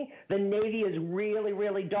navy. The navy is really,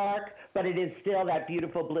 really dark, but it is still that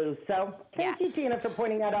beautiful blue. So thank you, Tina, for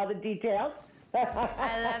pointing out all the details.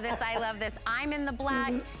 I love this, I love this. I'm in the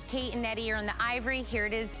black, Kate and Eddie are in the ivory. Here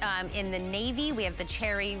it is in the navy. We have the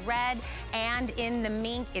cherry red, and in the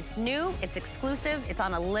mink, it's new, it's exclusive, it's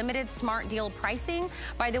on a limited smart deal pricing.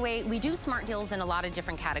 By the way, we do smart deals in a lot of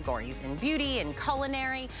different categories, in beauty and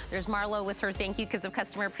culinary. There's Marlo with her thank you because of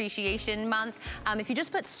Customer Appreciation Month. If you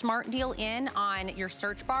just put smart deal in on your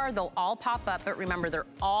search bar, they'll all pop up, but remember, they're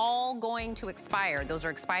all going to expire. Those are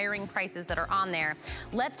expiring prices that are on there.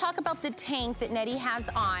 Let's talk about the tank that Nettie has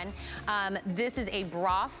on. This is a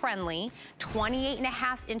bra-friendly,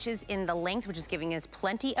 28.5 inches in the length, which is giving us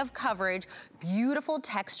plenty of coverage. Beautiful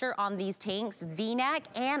texture on these tanks, V-neck,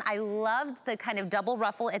 and I love the kind of double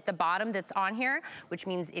ruffle at the bottom that's on here, which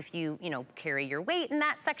means if you carry your weight in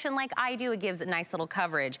that section like I do, it gives a nice little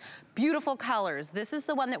coverage. Beautiful colors. This is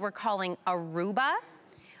the one that we're calling Aruba.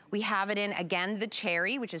 We have it in, again, the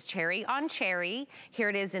cherry, which is cherry on cherry. Here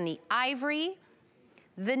it is in the ivory,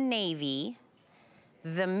 the navy,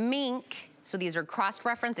 the mink, so these are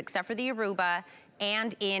cross-referenced except for the Aruba,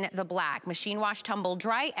 and in the black. Machine wash, tumble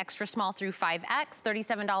dry, extra small through 5X,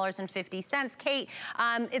 $37.50. Kate,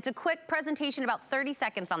 it's a quick presentation, about 30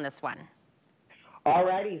 seconds on this one.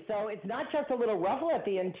 Alrighty, so it's not just a little ruffle at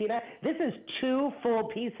the end, Tina. This is 2 full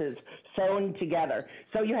pieces sewn together.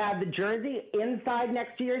 So you have the jersey inside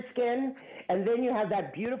next to your skin, and then you have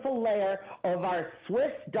that beautiful layer of our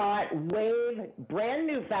Swiss Dot Wave brand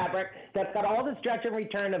new fabric that's got all the stretch and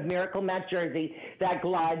return of Miracle Matte jersey that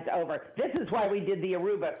glides over. This is why we did the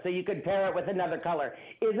Aruba, so you could pair it with another color.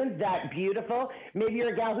 Isn't that beautiful? Maybe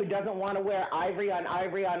you're a gal who doesn't want to wear ivory on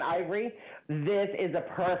ivory on ivory. This is a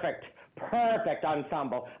perfect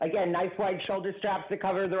ensemble. Again, nice wide shoulder straps to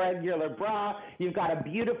cover the regular bra. You've got a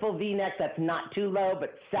beautiful V-neck that's not too low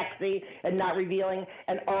but sexy and not revealing,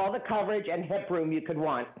 and all the coverage and hip room you could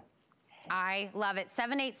want. I love it.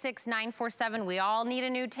 786-947. We all need a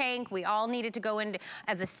new tank. We all need it to go in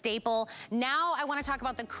as a staple. Now I want to talk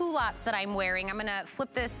about the culottes that I'm wearing. I'm going to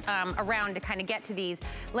flip this around to kind of get to these.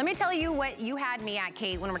 Let me tell you what you had me at,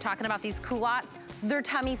 Kate, when we're talking about these culottes. They're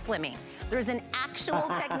tummy slimming. There's an actual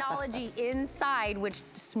technology inside which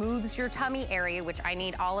smooths your tummy area, which I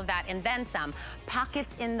need all of that and then some.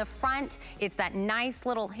 Pockets in the front. It's that nice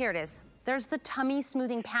little, here it is. There's the tummy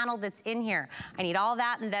smoothing panel that's in here. I need all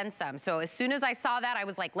that and then some. So as soon as I saw that, I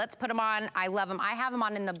was like, let's put them on. I love them. I have them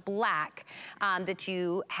on in the black that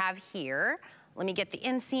you have here. Let me get the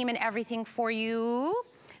inseam and everything for you.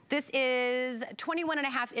 This is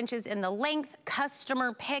 21.5 inches in the length,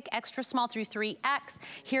 customer pick, extra small through 3X.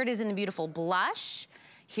 Here it is in the beautiful blush.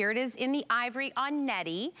 Here it is in the ivory on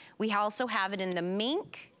Nettie. We also have it in the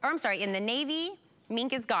mink, or I'm sorry, in the navy.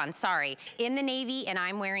 Mink is gone, sorry. In the navy, and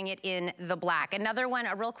I'm wearing it in the black. Another one,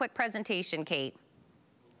 a real quick presentation, Kate.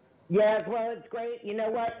 Yes, well, it's great. You know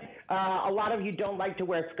what? A lot of you don't like to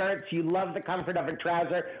wear skirts. You love the comfort of a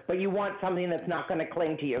trouser, but you want something that's not going to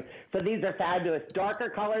cling to you. So these are fabulous. Darker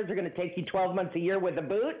colors are going to take you 12 months a year with a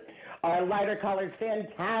boot. Lighter colors,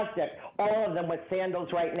 fantastic. All of them with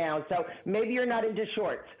sandals right now. So maybe you're not into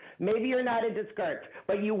shorts. Maybe you're not into skirts,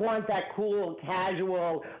 but you want that cool,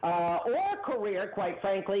 casual, or career, quite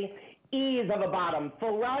frankly, ease of a bottom.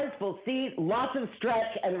 Full rise, full seat, lots of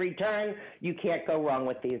stretch and return. You can't go wrong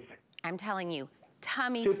with these. I'm telling you,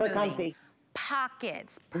 tummy Super smoothing. comfy.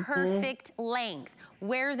 Pockets, perfect length.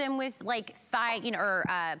 Wear them with like thigh, or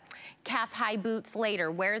calf high boots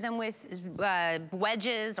later. Wear them with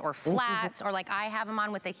wedges or flats, or like I have them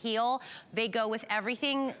on with a heel. They go with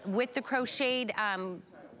everything. With the crocheted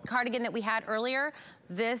cardigan that we had earlier,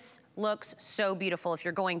 this looks so beautiful. If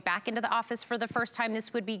you're going back into the office for the first time,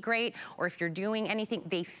 this would be great. Or if you're doing anything,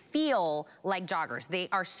 they feel like joggers. They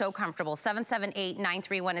are so comfortable.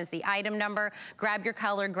 778931 is the item number. Grab your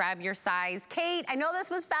color, grab your size. Kate, I know this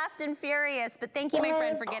was fast and furious, but thank you, my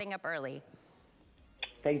friend, for getting up early.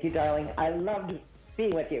 Thank you, darling. I loved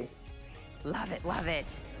being with you. Love it, love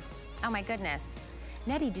it. Oh my goodness.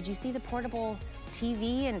 Nettie, did you see the portable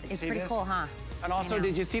TV? And it's pretty cool, huh? And also,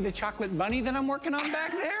 did you see the chocolate bunny that I'm working on back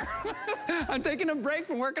there? I'm taking a break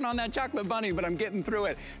from working on that chocolate bunny, but I'm getting through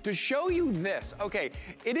it. To show you this, okay,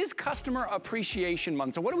 it is Customer Appreciation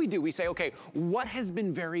Month. So what do? We say, okay, what has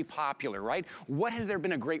been very popular, right? What has there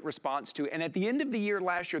been a great response to? And at the end of the year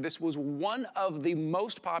last year, this was one of the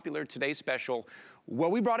most popular Today's Special.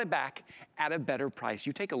 Well, we brought it back at a better price.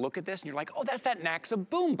 You take a look at this and you're like, oh, that's that Naxa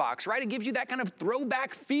boombox, right? It gives you that kind of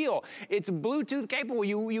throwback feel. It's Bluetooth capable.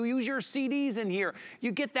 You use your CDs in here.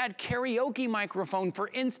 You get that karaoke microphone for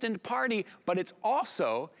instant party, but it's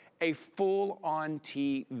also a full-on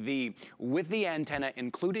TV. With the antenna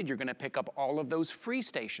included, you're gonna pick up all of those free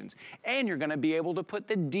stations, and you're gonna be able to put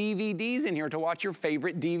the DVDs in here to watch your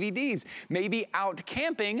favorite DVDs. Maybe out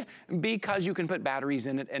camping because you can put batteries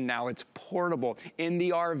in it and now it's portable. In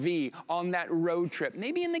the RV, on that road trip,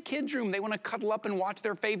 maybe in the kids' room, they wanna cuddle up and watch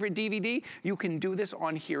their favorite DVD. You can do this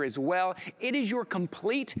on here as well. It is your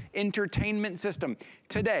complete entertainment system.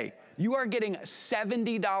 Today, you are getting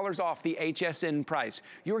 $70 off the HSN price.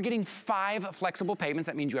 You are getting 5 flexible payments.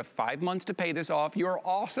 That means you have 5 months to pay this off. You're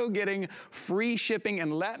also getting free shipping.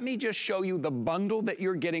 And let me just show you the bundle that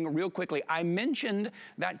you're getting real quickly. I mentioned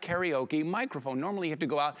that karaoke microphone. Normally you have to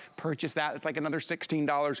go out, purchase that. It's like another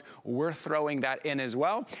 $16. We're throwing that in as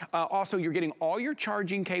well. Also, you're getting all your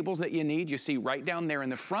charging cables that you need. You see right down there in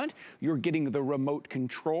the front. You're getting the remote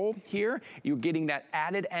control here. You're getting that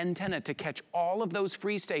added antenna to catch all of those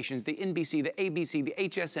free stations. The NBC, the ABC, the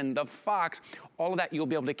HSN, the Fox, all of that you'll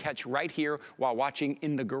be able to catch right here while watching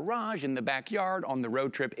in the garage, in the backyard, on the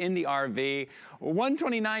road trip, in the RV.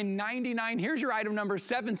 $129.99. Here's your item number,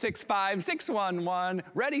 765611.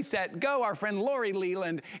 Ready, set, go. Our friend Lori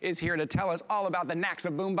Leland is here to tell us all about the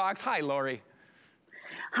Naxa boombox. Hi, Lori.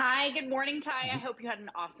 Hi, good morning, Ty. I hope you had an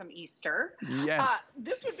awesome Easter. Yes.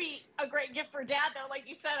 This would be a great gift for Dad, though. Like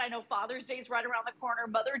you said, I know Father's Day is right around the corner.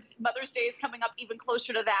 Mother's Day is coming up even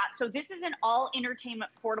closer to that. So this is an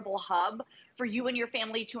all-entertainment portable hub for you and your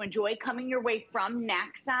family to enjoy, coming your way from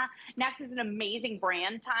Naxa. Naxa is an amazing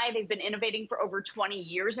brand, Ty. They've been innovating for over 20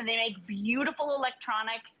 years, and they make beautiful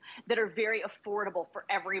electronics that are very affordable for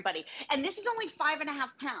everybody. And this is only 5.5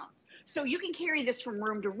 pounds. So you can carry this from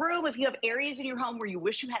room to room. If you have areas in your home where you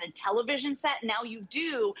wish you had a television set, now you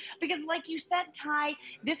do. Because like you said, Ty,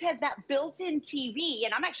 this has that built-in TV,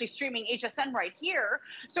 and I'm actually streaming HSN right here.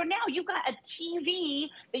 So now you've got a TV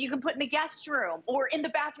that you can put in the guest room or in the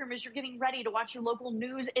bathroom as you're getting ready to watch your local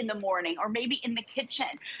news in the morning, or maybe in the kitchen.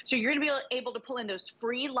 So you're gonna be able to pull in those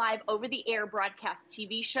free live over-the-air broadcast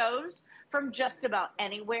TV shows from just about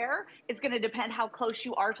anywhere. It's gonna depend how close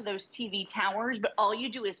you are to those TV towers, but all you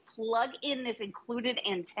do is plug in this included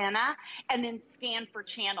antenna and then scan for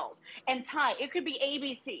channels. And Ty, it could be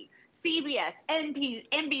ABC, CBS,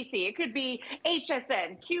 NBC, it could be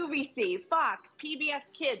HSN, QVC, Fox,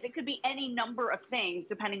 PBS Kids. It could be any number of things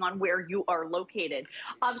depending on where you are located.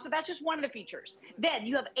 So that's just one of the features. Then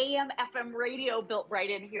you have AM, FM radio built right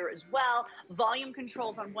in here as well. Volume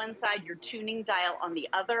controls on one side, your tuning dial on the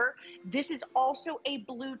other. This is also a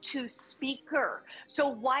Bluetooth speaker.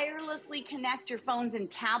 So wirelessly connect your phones and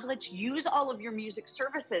tablets. Use all of your music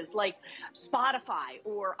services like Spotify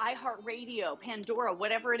or iHeartRadio, Pandora,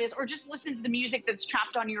 whatever it is, or just listen to the music that's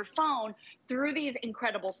trapped on your phone through these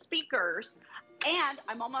incredible speakers. And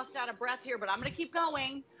I'm almost out of breath here, but I'm going to keep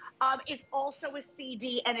going. It's also a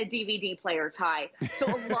CD and a DVD player, Ty. So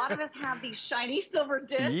a lot of us have these shiny silver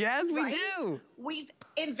discs. Yes, we right? do. We've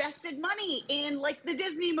invested money in like the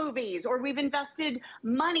Disney movies, or we've invested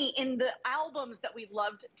money in the albums that we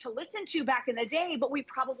loved to listen to back in the day, but we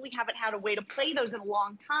probably haven't had a way to play those in a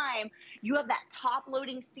long time. You have that top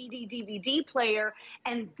loading CD DVD player,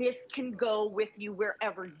 and this can go with you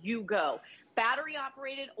wherever you go. battery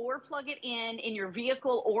operated or plug it in your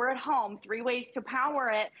vehicle or at home, 3 ways to power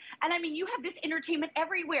it. And I mean, you have this entertainment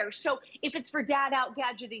everywhere. So if it's for dad out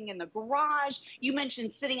gadgeting in the garage, you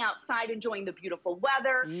mentioned sitting outside enjoying the beautiful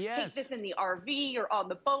weather. Yes. Take this in the RV or on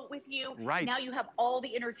the boat with you. Right. Now you have all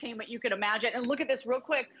the entertainment you can imagine. And look at this real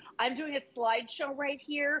quick. I'm doing a slideshow right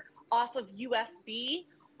here off of USB.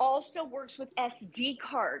 Also works with SD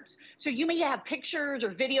cards. So you may have pictures or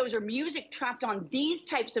videos or music trapped on these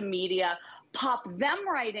types of media, pop them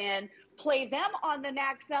right in, play them on the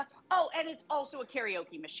Nexa. Oh, and it's also a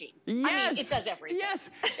karaoke machine. Yes. I mean, it does everything. Yes,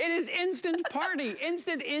 it is instant party,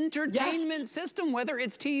 instant entertainment system, whether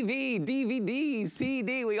it's TV, DVD,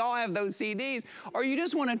 CD, we all have those CDs, or you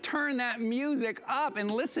just want to turn that music up and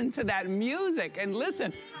listen to that music and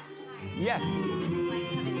listen. Yes.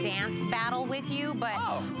 A dance battle with you, but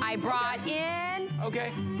I brought in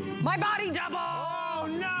my body double. Oh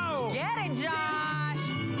no! Get it, Josh.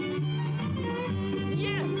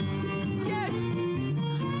 Yes, yes.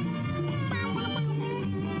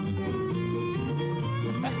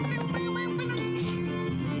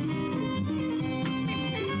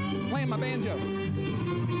 Playing my banjo.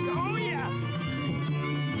 Oh yeah.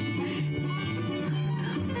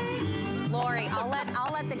 Lori, I'll let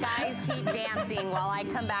the guys keep dancing while I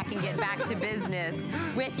come back and get back to business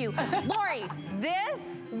with you. Lori,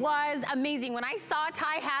 this was amazing. When I saw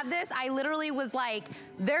Ty have this, I literally was like,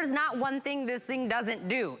 there's not one thing this thing doesn't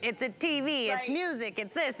do. It's a TV, it's music,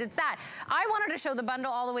 it's this, it's that. I wanted to show the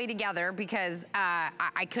bundle all the way together because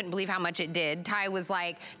I couldn't believe how much it did. Ty was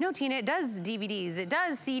like, no, Tina, it does DVDs, it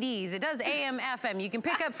does CDs, it does AM, FM, you can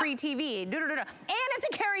pick up free TV, and it's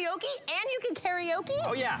a karaoke, and you can karaoke?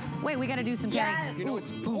 Oh yeah. Wait, we gotta do some karaoke. You know,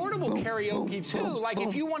 it's portable karaoke too. Like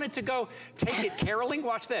if you wanted to go take it caroling,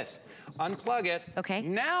 watch this. Unplug it. Okay.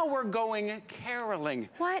 Now we're going caroling.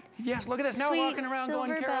 What? Yes, look at this. Now we're walking around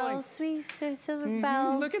going caroling. Sweet silver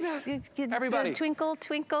bells. Look at that. Everybody. Twinkle,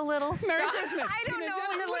 twinkle, little star. Merry Christmas. I don't Tina know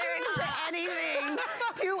Jenner. the lyrics to anything.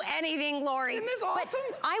 Do anything, Lori. Isn't this awesome?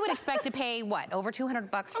 But I would expect to pay, what, over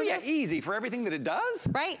 $200 for this? Oh yeah, easy for everything that it does.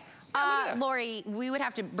 Right? Lori, we would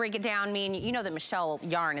have to break it down. You know that Michelle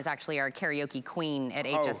Yarn is actually our karaoke queen at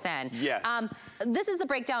HSN. Yes. This is the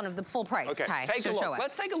breakdown of the full price, Ty. Take a look. Show us.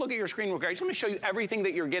 Let's take a look at your screen real quick. I just want to show you everything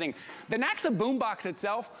that you're getting. The Nexa boombox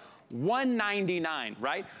itself, $199,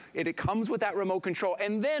 right? It comes with that remote control.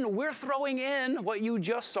 And then we're throwing in what you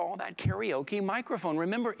just saw, that karaoke microphone.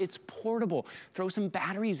 Remember, it's portable. Throw some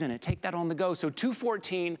batteries in it. Take that on the go. So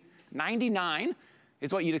 $214.99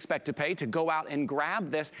 is what you'd expect to pay to go out and grab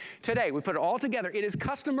this. Today, we put it all together. It is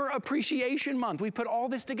Customer Appreciation Month. We put all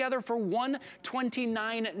this together for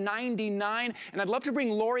 $129.99. And I'd love to bring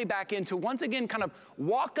Lori back in to once again kind of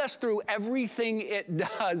walk us through everything it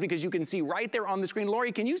does, because you can see right there on the screen.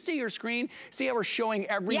 Lori, can you see your screen? See how we're showing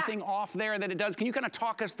everything off there that it does? Can you kind of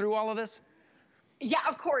talk us through all of this? Yeah,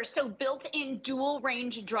 of course. So built-in dual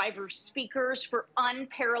range driver speakers for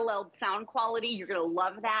unparalleled sound quality. You're going to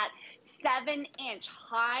love that. 7-inch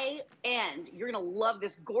high end. You're going to love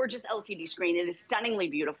this gorgeous LCD screen. It is stunningly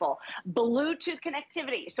beautiful. Bluetooth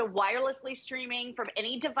connectivity. So wirelessly streaming from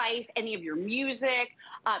any device, any of your music.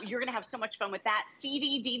 You're going to have so much fun with that.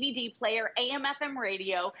 CD, DVD player, AM, FM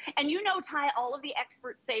radio. And you know, Ty, all of the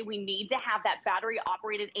experts say we need to have that battery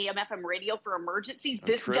operated AM, FM radio for emergencies.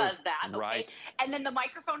 This does that. Okay. Right. And then the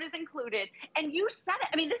microphone is included. And you said it.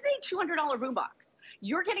 I mean, this is a $200 boombox.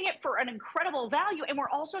 You're getting it for an incredible value. And we're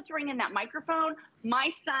also throwing in that microphone. My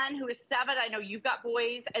son, who is 7, I know you've got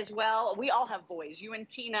boys as well. We all have boys, you and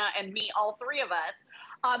Tina and me, all 3 of us.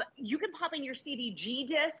 You can pop in your CDG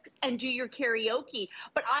discs and do your karaoke.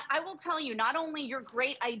 But I will tell you, not only your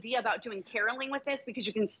great idea about doing caroling with this, because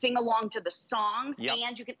you can sing along to the songs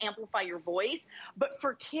and you can amplify your voice, but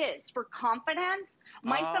for kids, for confidence.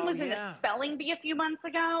 My son was in a spelling bee a few months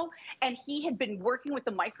ago, and he had been working with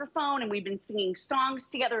the microphone, and we've been singing songs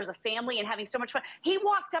together as a family and having so much fun. He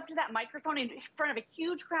walked up to that microphone in front of a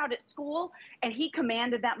huge crowd at school, and he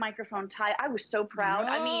commanded that microphone, Ty. I was so proud.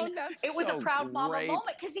 I mean, it was a proud mama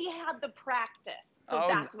moment because he had the practice. So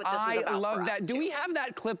that's what this was about. I love for that. us Do we have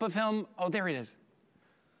that clip of him? Oh, there it is.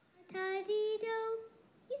 Da-dee-do.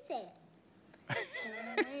 You say it.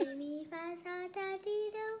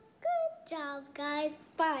 Do-re-mi-fa-sa-da-dee-do. Good job, guys.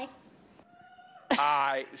 Bye.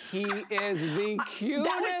 He is the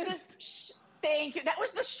cutest. Thank you. That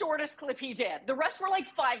was the shortest clip he did. The rest were like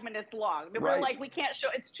 5 minutes long. They were Right. like, we can't show,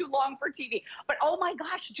 it's too long for TV. But oh my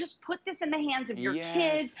gosh, just put this in the hands of your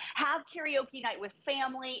kids. Have karaoke night with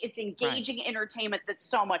family. It's engaging entertainment that's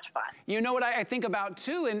so much fun. You know what I think about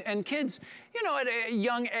too, and kids, you know, at a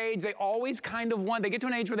young age, they always kind of want, they get to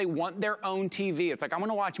an age where they want their own TV. It's like, I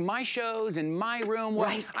want to watch my shows in my room. Well,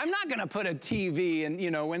 I'm not going to put a TV in,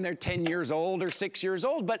 you know, when they're 10 years old or 6 years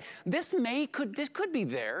old, but this could be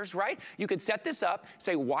theirs, right? You could set this up,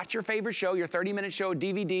 say, watch your favorite show, your 30-minute show,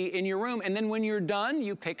 DVD in your room, and then when you're done,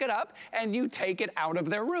 you pick it up and you take it out of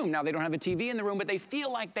their room. Now, they don't have a TV in the room, but they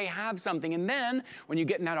feel like they have something. And then when you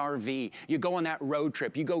get in that RV, you go on that road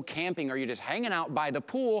trip, you go camping, or you're just hanging out by the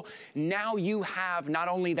pool, now you have not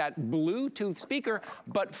only that Bluetooth speaker,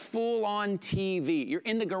 but full-on TV. You're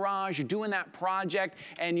in the garage, you're doing that project,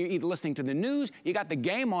 and you're either listening to the news, you got the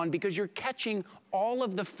game on, because you're catching all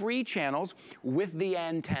of the free channels with the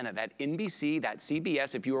antenna, that NBC, that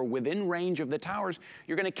CBS. If you are within range of the towers,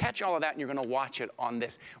 you're gonna catch all of that and you're gonna watch it on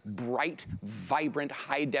this bright, vibrant,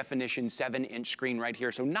 high definition 7-inch screen right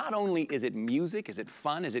here. So not only is it music, is it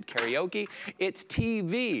fun, is it karaoke, it's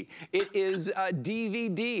TV, it is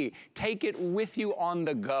DVD. Take it with you on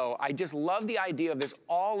the go. I just love the idea of this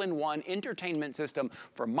all-in-one entertainment system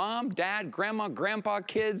for mom, dad, grandma, grandpa,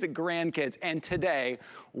 kids, grandkids. And today,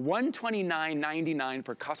 $129.99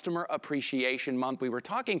 for Customer Appreciation Month. We were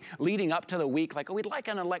talking leading up to the week, like, oh, we'd like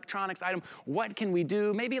an electronics item. What can we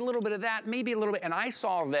do? Maybe a little bit of that, maybe a little bit. And I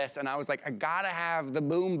saw this and I was like, I gotta have the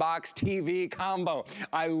boombox TV combo.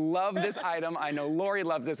 I love this item. I know Lori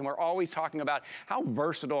loves this, and we're always talking about how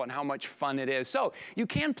versatile and how much fun it is. So you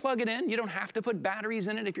can plug it in. You don't have to put batteries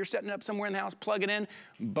in it. If you're setting it up somewhere in the house, plug it in.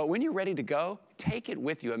 But when you're ready to go, take it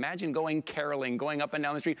with you. Imagine going caroling, going up and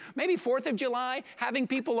down the street. Maybe 4th of July, having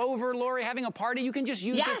people over, Lori, having a party. You can just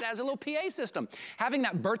use this as a little PA system. Having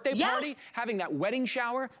that birthday party, having that wedding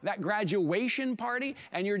shower, that graduation party,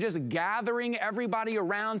 and you're just gathering everybody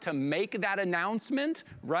around to make that announcement,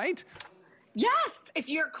 right? Yes, if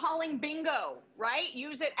you're calling bingo, right?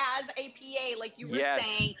 Use it as a PA, like you were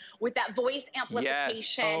saying, with that voice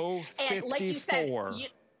amplification. And like you said,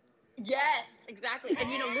 yes, exactly. And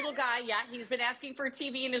you know, little guy, he's been asking for a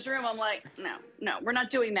TV in his room. I'm like, no, we're not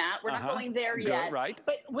doing that. We're not going there yet. Right.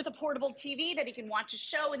 But with a portable TV that he can watch a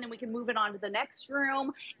show and then we can move it on to the next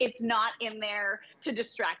room, it's not in there to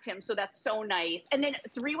distract him. So that's so nice. And then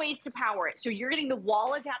 3 ways to power it. So you're getting the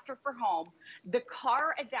wall adapter for home, the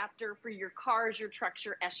car adapter for your cars, your trucks,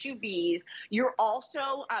 your SUVs. You're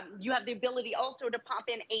also, you have the ability also to pop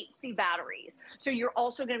in 8C batteries. So you're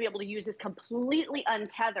also going to be able to use this completely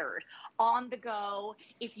untethered on the go.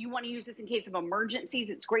 If you want to use this in case of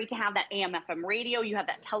emergencies, it's great to have that AM/FM radio. You have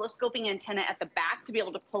that telescoping antenna at the back to be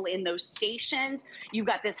able to pull in those stations. You've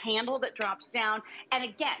got this handle that drops down. And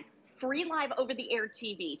again, free live over-the-air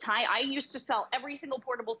TV. Ty, I used to sell every single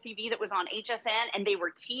portable TV that was on HSN, and they were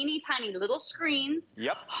teeny tiny little screens,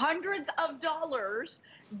 hundreds of dollars.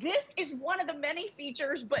 This is one of the many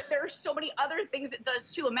features, but there's so many other things it does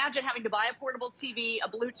too. Imagine having to buy a portable TV, a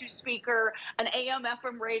Bluetooth speaker, an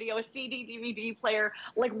AM/FM radio, a CD, DVD player.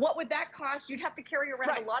 Like, what would that cost? You'd have to carry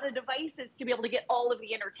around a lot of devices to be able to get all of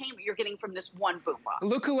the entertainment you're getting from this one boombox.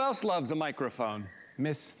 Look who else loves a microphone.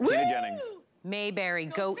 Miss Tina Jennings. Mayberry,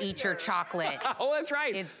 go eat your chocolate. Oh, that's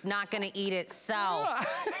right. It's not gonna eat itself.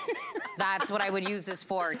 That's what I would use this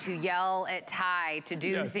for, to yell at Ty to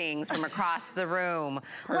do things from across the room.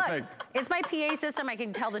 Perfect. Look, it's my PA system. I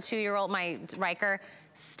can tell the 2-year-old, my Riker,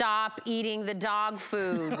 stop eating the dog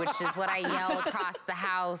food, which is what I yell across the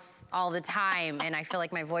house all the time. And I feel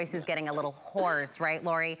like my voice is getting a little hoarse, right,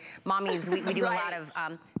 Lori? Mommies, we do a lot of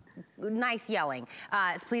nice yelling.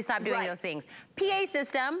 So please stop doing those things. PA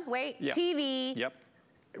system, TV,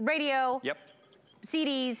 radio,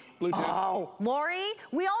 CDs. Bluetooth. Oh, Lori,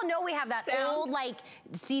 we all know we have that old like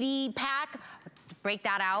CD pack. Break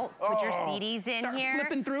that out, put your CDs in here.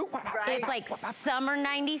 Flipping through. It's like summer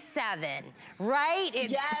 '97, right?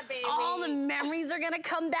 It's, baby. All the memories are gonna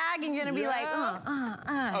come back and you're gonna be like,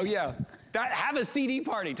 Oh yeah. Have a CD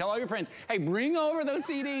party. Tell all your friends, hey, bring over those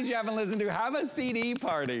CDs you haven't listened to. Have a CD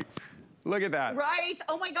party. Look at that. Right.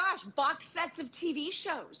 Oh my gosh, box sets of TV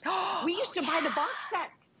shows. We used to buy the box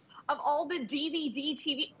sets of all the DVD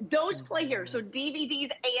TV, those play here. So DVDs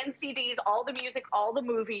and CDs, all the music, all the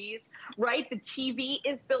movies, right? The TV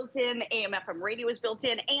is built in, AM/FM radio is built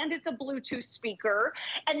in, and it's a Bluetooth speaker.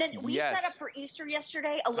 And then we set up for Easter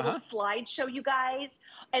yesterday a little slideshow, you guys,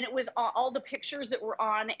 and it was all the pictures that were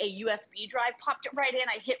on a USB drive, popped it right in.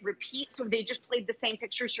 I hit repeat, so they just played the same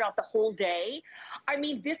pictures throughout the whole day. I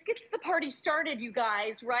mean, this gets the party started, you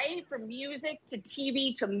guys, right? From music to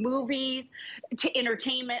TV to movies to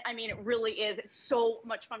entertainment. I mean, mean, it really is. It's so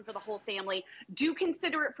much fun for the whole family. Do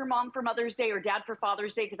consider it for mom for Mother's Day or dad for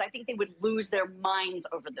Father's Day, because I think they would lose their minds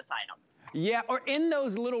over this item. Yeah, or in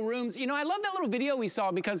those little rooms. You know, I love that little video we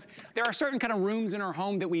saw, because there are certain kind of rooms in our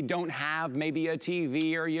home that we don't have, maybe a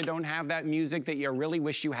TV, or you don't have that music that you really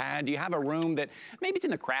wish you had. You have a room that maybe it's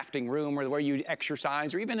in the crafting room or where you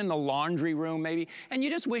exercise, or even in the laundry room maybe, and you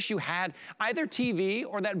just wish you had either TV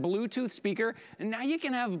or that Bluetooth speaker, and now you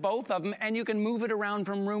can have both of them and you can move it around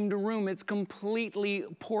from room to room. It's completely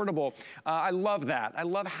portable. I love that. I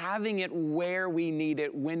love having it where we need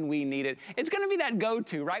it, when we need it. It's gonna be that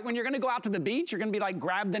go-to, right? When you're gonna go out to the beach, you're gonna be like,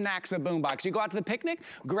 grab the Naxa boombox. You go out to the picnic,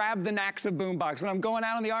 grab the Naxa boombox. When I'm going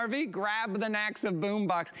out on the RV, grab the Naxa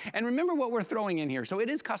boombox. And remember what we're throwing in here. So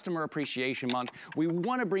it is Customer Appreciation Month. We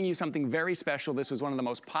wanna bring you something very special. This was one of the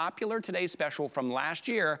most popular Today's Special from last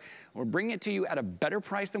year. We're bringing it to you at a better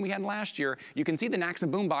price than we had last year. You can see the Naxa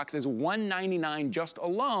boombox is $199 just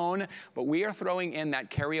alone, but we are throwing in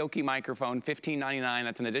that karaoke microphone, $15.99.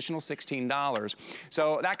 That's an additional $16.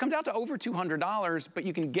 So that comes out to over $200, but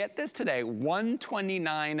you can get this today,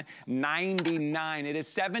 $129.99. It is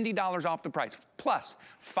 $70 off the price, plus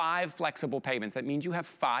 5 flexible payments. That means you have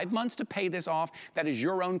 5 months to pay this off. That is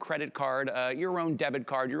your own credit card, your own debit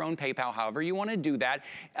card, your own PayPal, however you want to do that.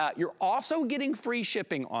 You're also getting free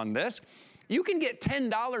shipping on this. You can get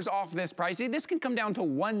 $10 off this price. This can come down to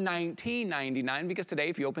 $119.99, because today,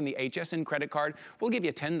 if you open the HSN credit card, we'll give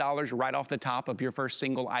you $10 right off the top of your first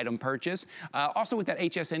single item purchase. Also with that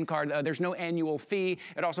HSN card, there's no annual fee.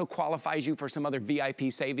 It also qualifies you for some other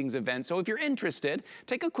VIP savings events. So if you're interested,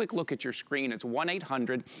 take a quick look at your screen. It's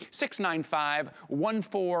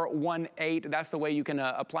 1-800-695-1418. That's the way you can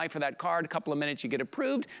apply for that card. A couple of minutes, you get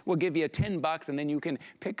approved. We'll give you $10, and then you can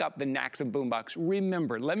pick up the Naxa boombox.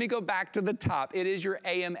 Remember, let me go back to the top. It is your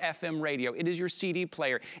AM, FM radio. It is your CD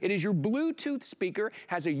player. It is your Bluetooth speaker,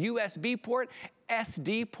 has a USB port,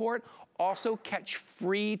 SD port. Also catch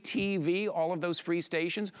free TV, all of those free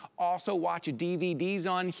stations. Also watch DVDs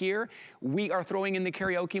on here. We are throwing in the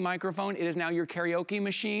karaoke microphone. It is now your karaoke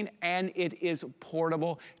machine, and it is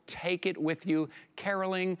portable. Take it with you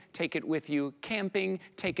caroling, take it with you camping,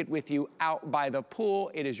 take it with you out by the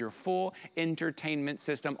pool. It is your full entertainment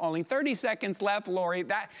system. Only 30 seconds left, Lori.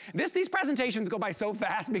 These presentations go by so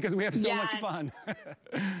fast because we have so much fun.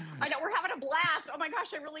 I know, we're having a blast. Oh my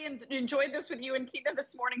gosh, I really enjoyed this with you and Tina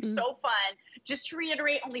this morning. So fun. Just to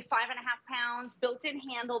reiterate, only 5.5 pounds, built-in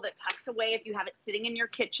handle that tucks away if you have it sitting in your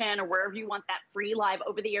kitchen or wherever you want that free live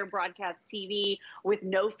over-the-air broadcast TV with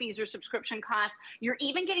no fees or subscription costs. You're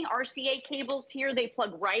even getting RCA cables here. They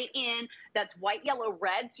plug right in. That's white, yellow,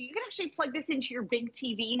 red. So you can actually plug this into your big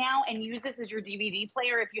TV now and use this as your DVD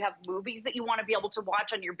player if you have movies that you want to be able to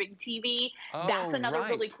watch on your big TV. That's another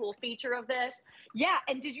really cool feature of this. Yeah,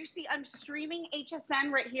 and did you see I'm streaming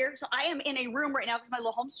HSN right here? So I am in a room right now. This is my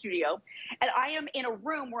little home studio. And I am in a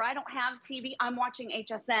room where I don't have TV. I'm watching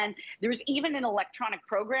HSN. There's even an electronic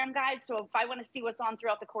program guide. So if I want to see what's on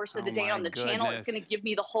throughout the course of the day on the channel, it's going to give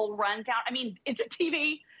me the whole rundown. I mean, it's a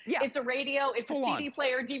TV. Yeah. It's a radio. It's a CD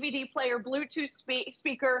player, DVD player, Bluetooth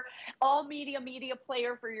speaker, all media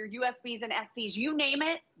player for your USBs and SDs. You name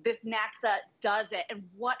it, this Naxa does it. And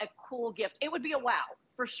what a cool gift. It would be a wow.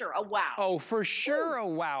 For sure, a wow. Oh, for sure, a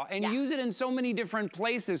wow. And use it in so many different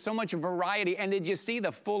places, so much variety. And did you see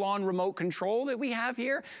the full-on remote control that we have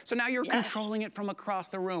here? So now you're controlling it from across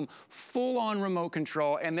the room. Full-on remote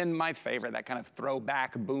control. And then my favorite, that kind of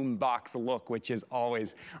throwback boombox look, which is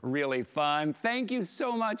always really fun. Thank you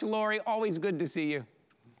so much, Lori. Always good to see you.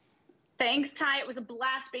 Thanks, Ty. It was a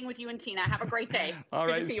blast being with you and Tina. Have a great day. All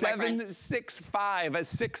right,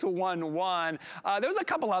 765-611. There was a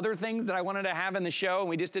couple other things that I wanted to have in the show, and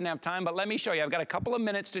we just didn't have time, but let me show you. I've got a couple of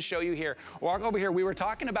minutes to show you here. Walk over here. We were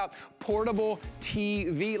talking about portable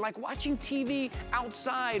TV, like watching TV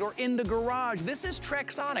outside or in the garage. This is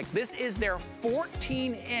Trexonic. This is their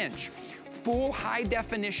 14-inch. Full high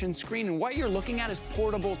definition screen, and what you're looking at is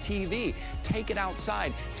portable TV. Take it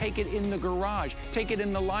outside, take it in the garage, take it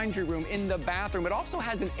in the laundry room, in the bathroom. It also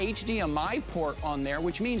has an HDMI port on there,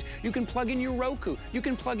 which means you can plug in your Roku, you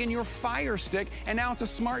can plug in your Fire Stick, and now it's a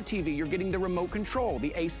smart TV. You're getting the remote control,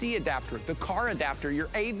 the AC adapter, the car adapter, your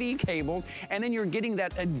AV cables, and then you're getting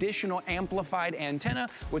that additional amplified antenna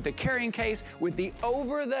with the carrying case, with the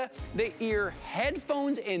over-the-ear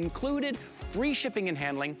headphones included, free shipping and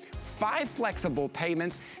handling, 5 flexible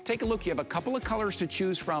payments. Take a look. You have a couple of colors to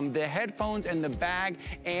choose from. The headphones and the bag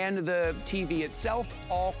and the TV itself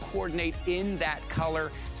all coordinate in that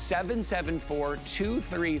color.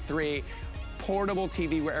 774-233. Portable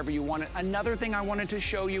TV wherever you want it. Another thing I wanted to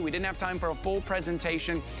show you, we didn't have time for a full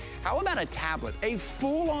presentation. How about a tablet? A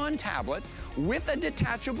full-on tablet with a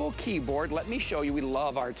detachable keyboard. Let me show you. We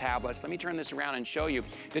love our tablets. Let me turn this around and show you.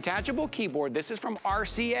 Detachable keyboard. This is from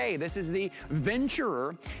RCA. This is the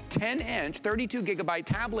Venturer 10-inch 32 gigabyte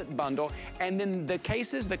tablet bundle. And then the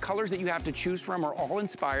cases, the colors that you have to choose from are all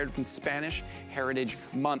inspired from Spanish Heritage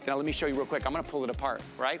Month. Now let me show you real quick. I'm gonna pull it apart,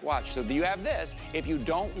 right? Watch. So you have this. If you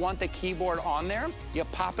don't want the keyboard on there, you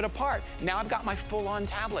pop it apart. Now I've got my full-on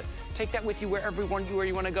tablet. Take that with you where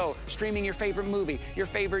you want to go. Streaming your favorite movie, your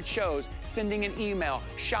favorite shows, sending an email,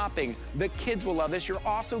 shopping. The kids will love this. You're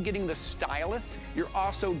also getting the stylus. You're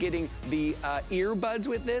also getting the earbuds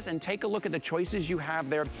with this. And take a look at the choices you have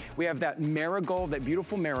there. We have that marigold, that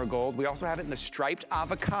beautiful marigold. We also have it in the striped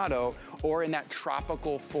avocado or in that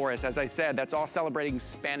tropical forest. As I said, that's all celebrating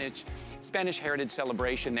Spanish Heritage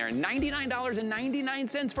celebration there.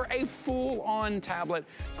 $99.99 for a full-on tablet.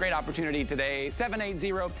 Great opportunity today.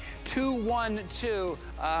 780-212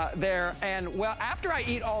 there. And well, after I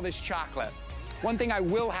eat all this chocolate, one thing I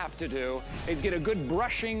will have to do is get a good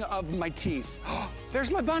brushing of my teeth.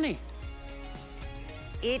 There's my bunny.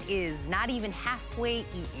 It is not even halfway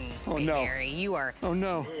eaten. Oh, no. Mary, you are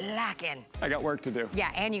slacking. I got work to do.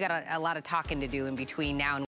 Yeah, and you got a lot of talking to do in between now and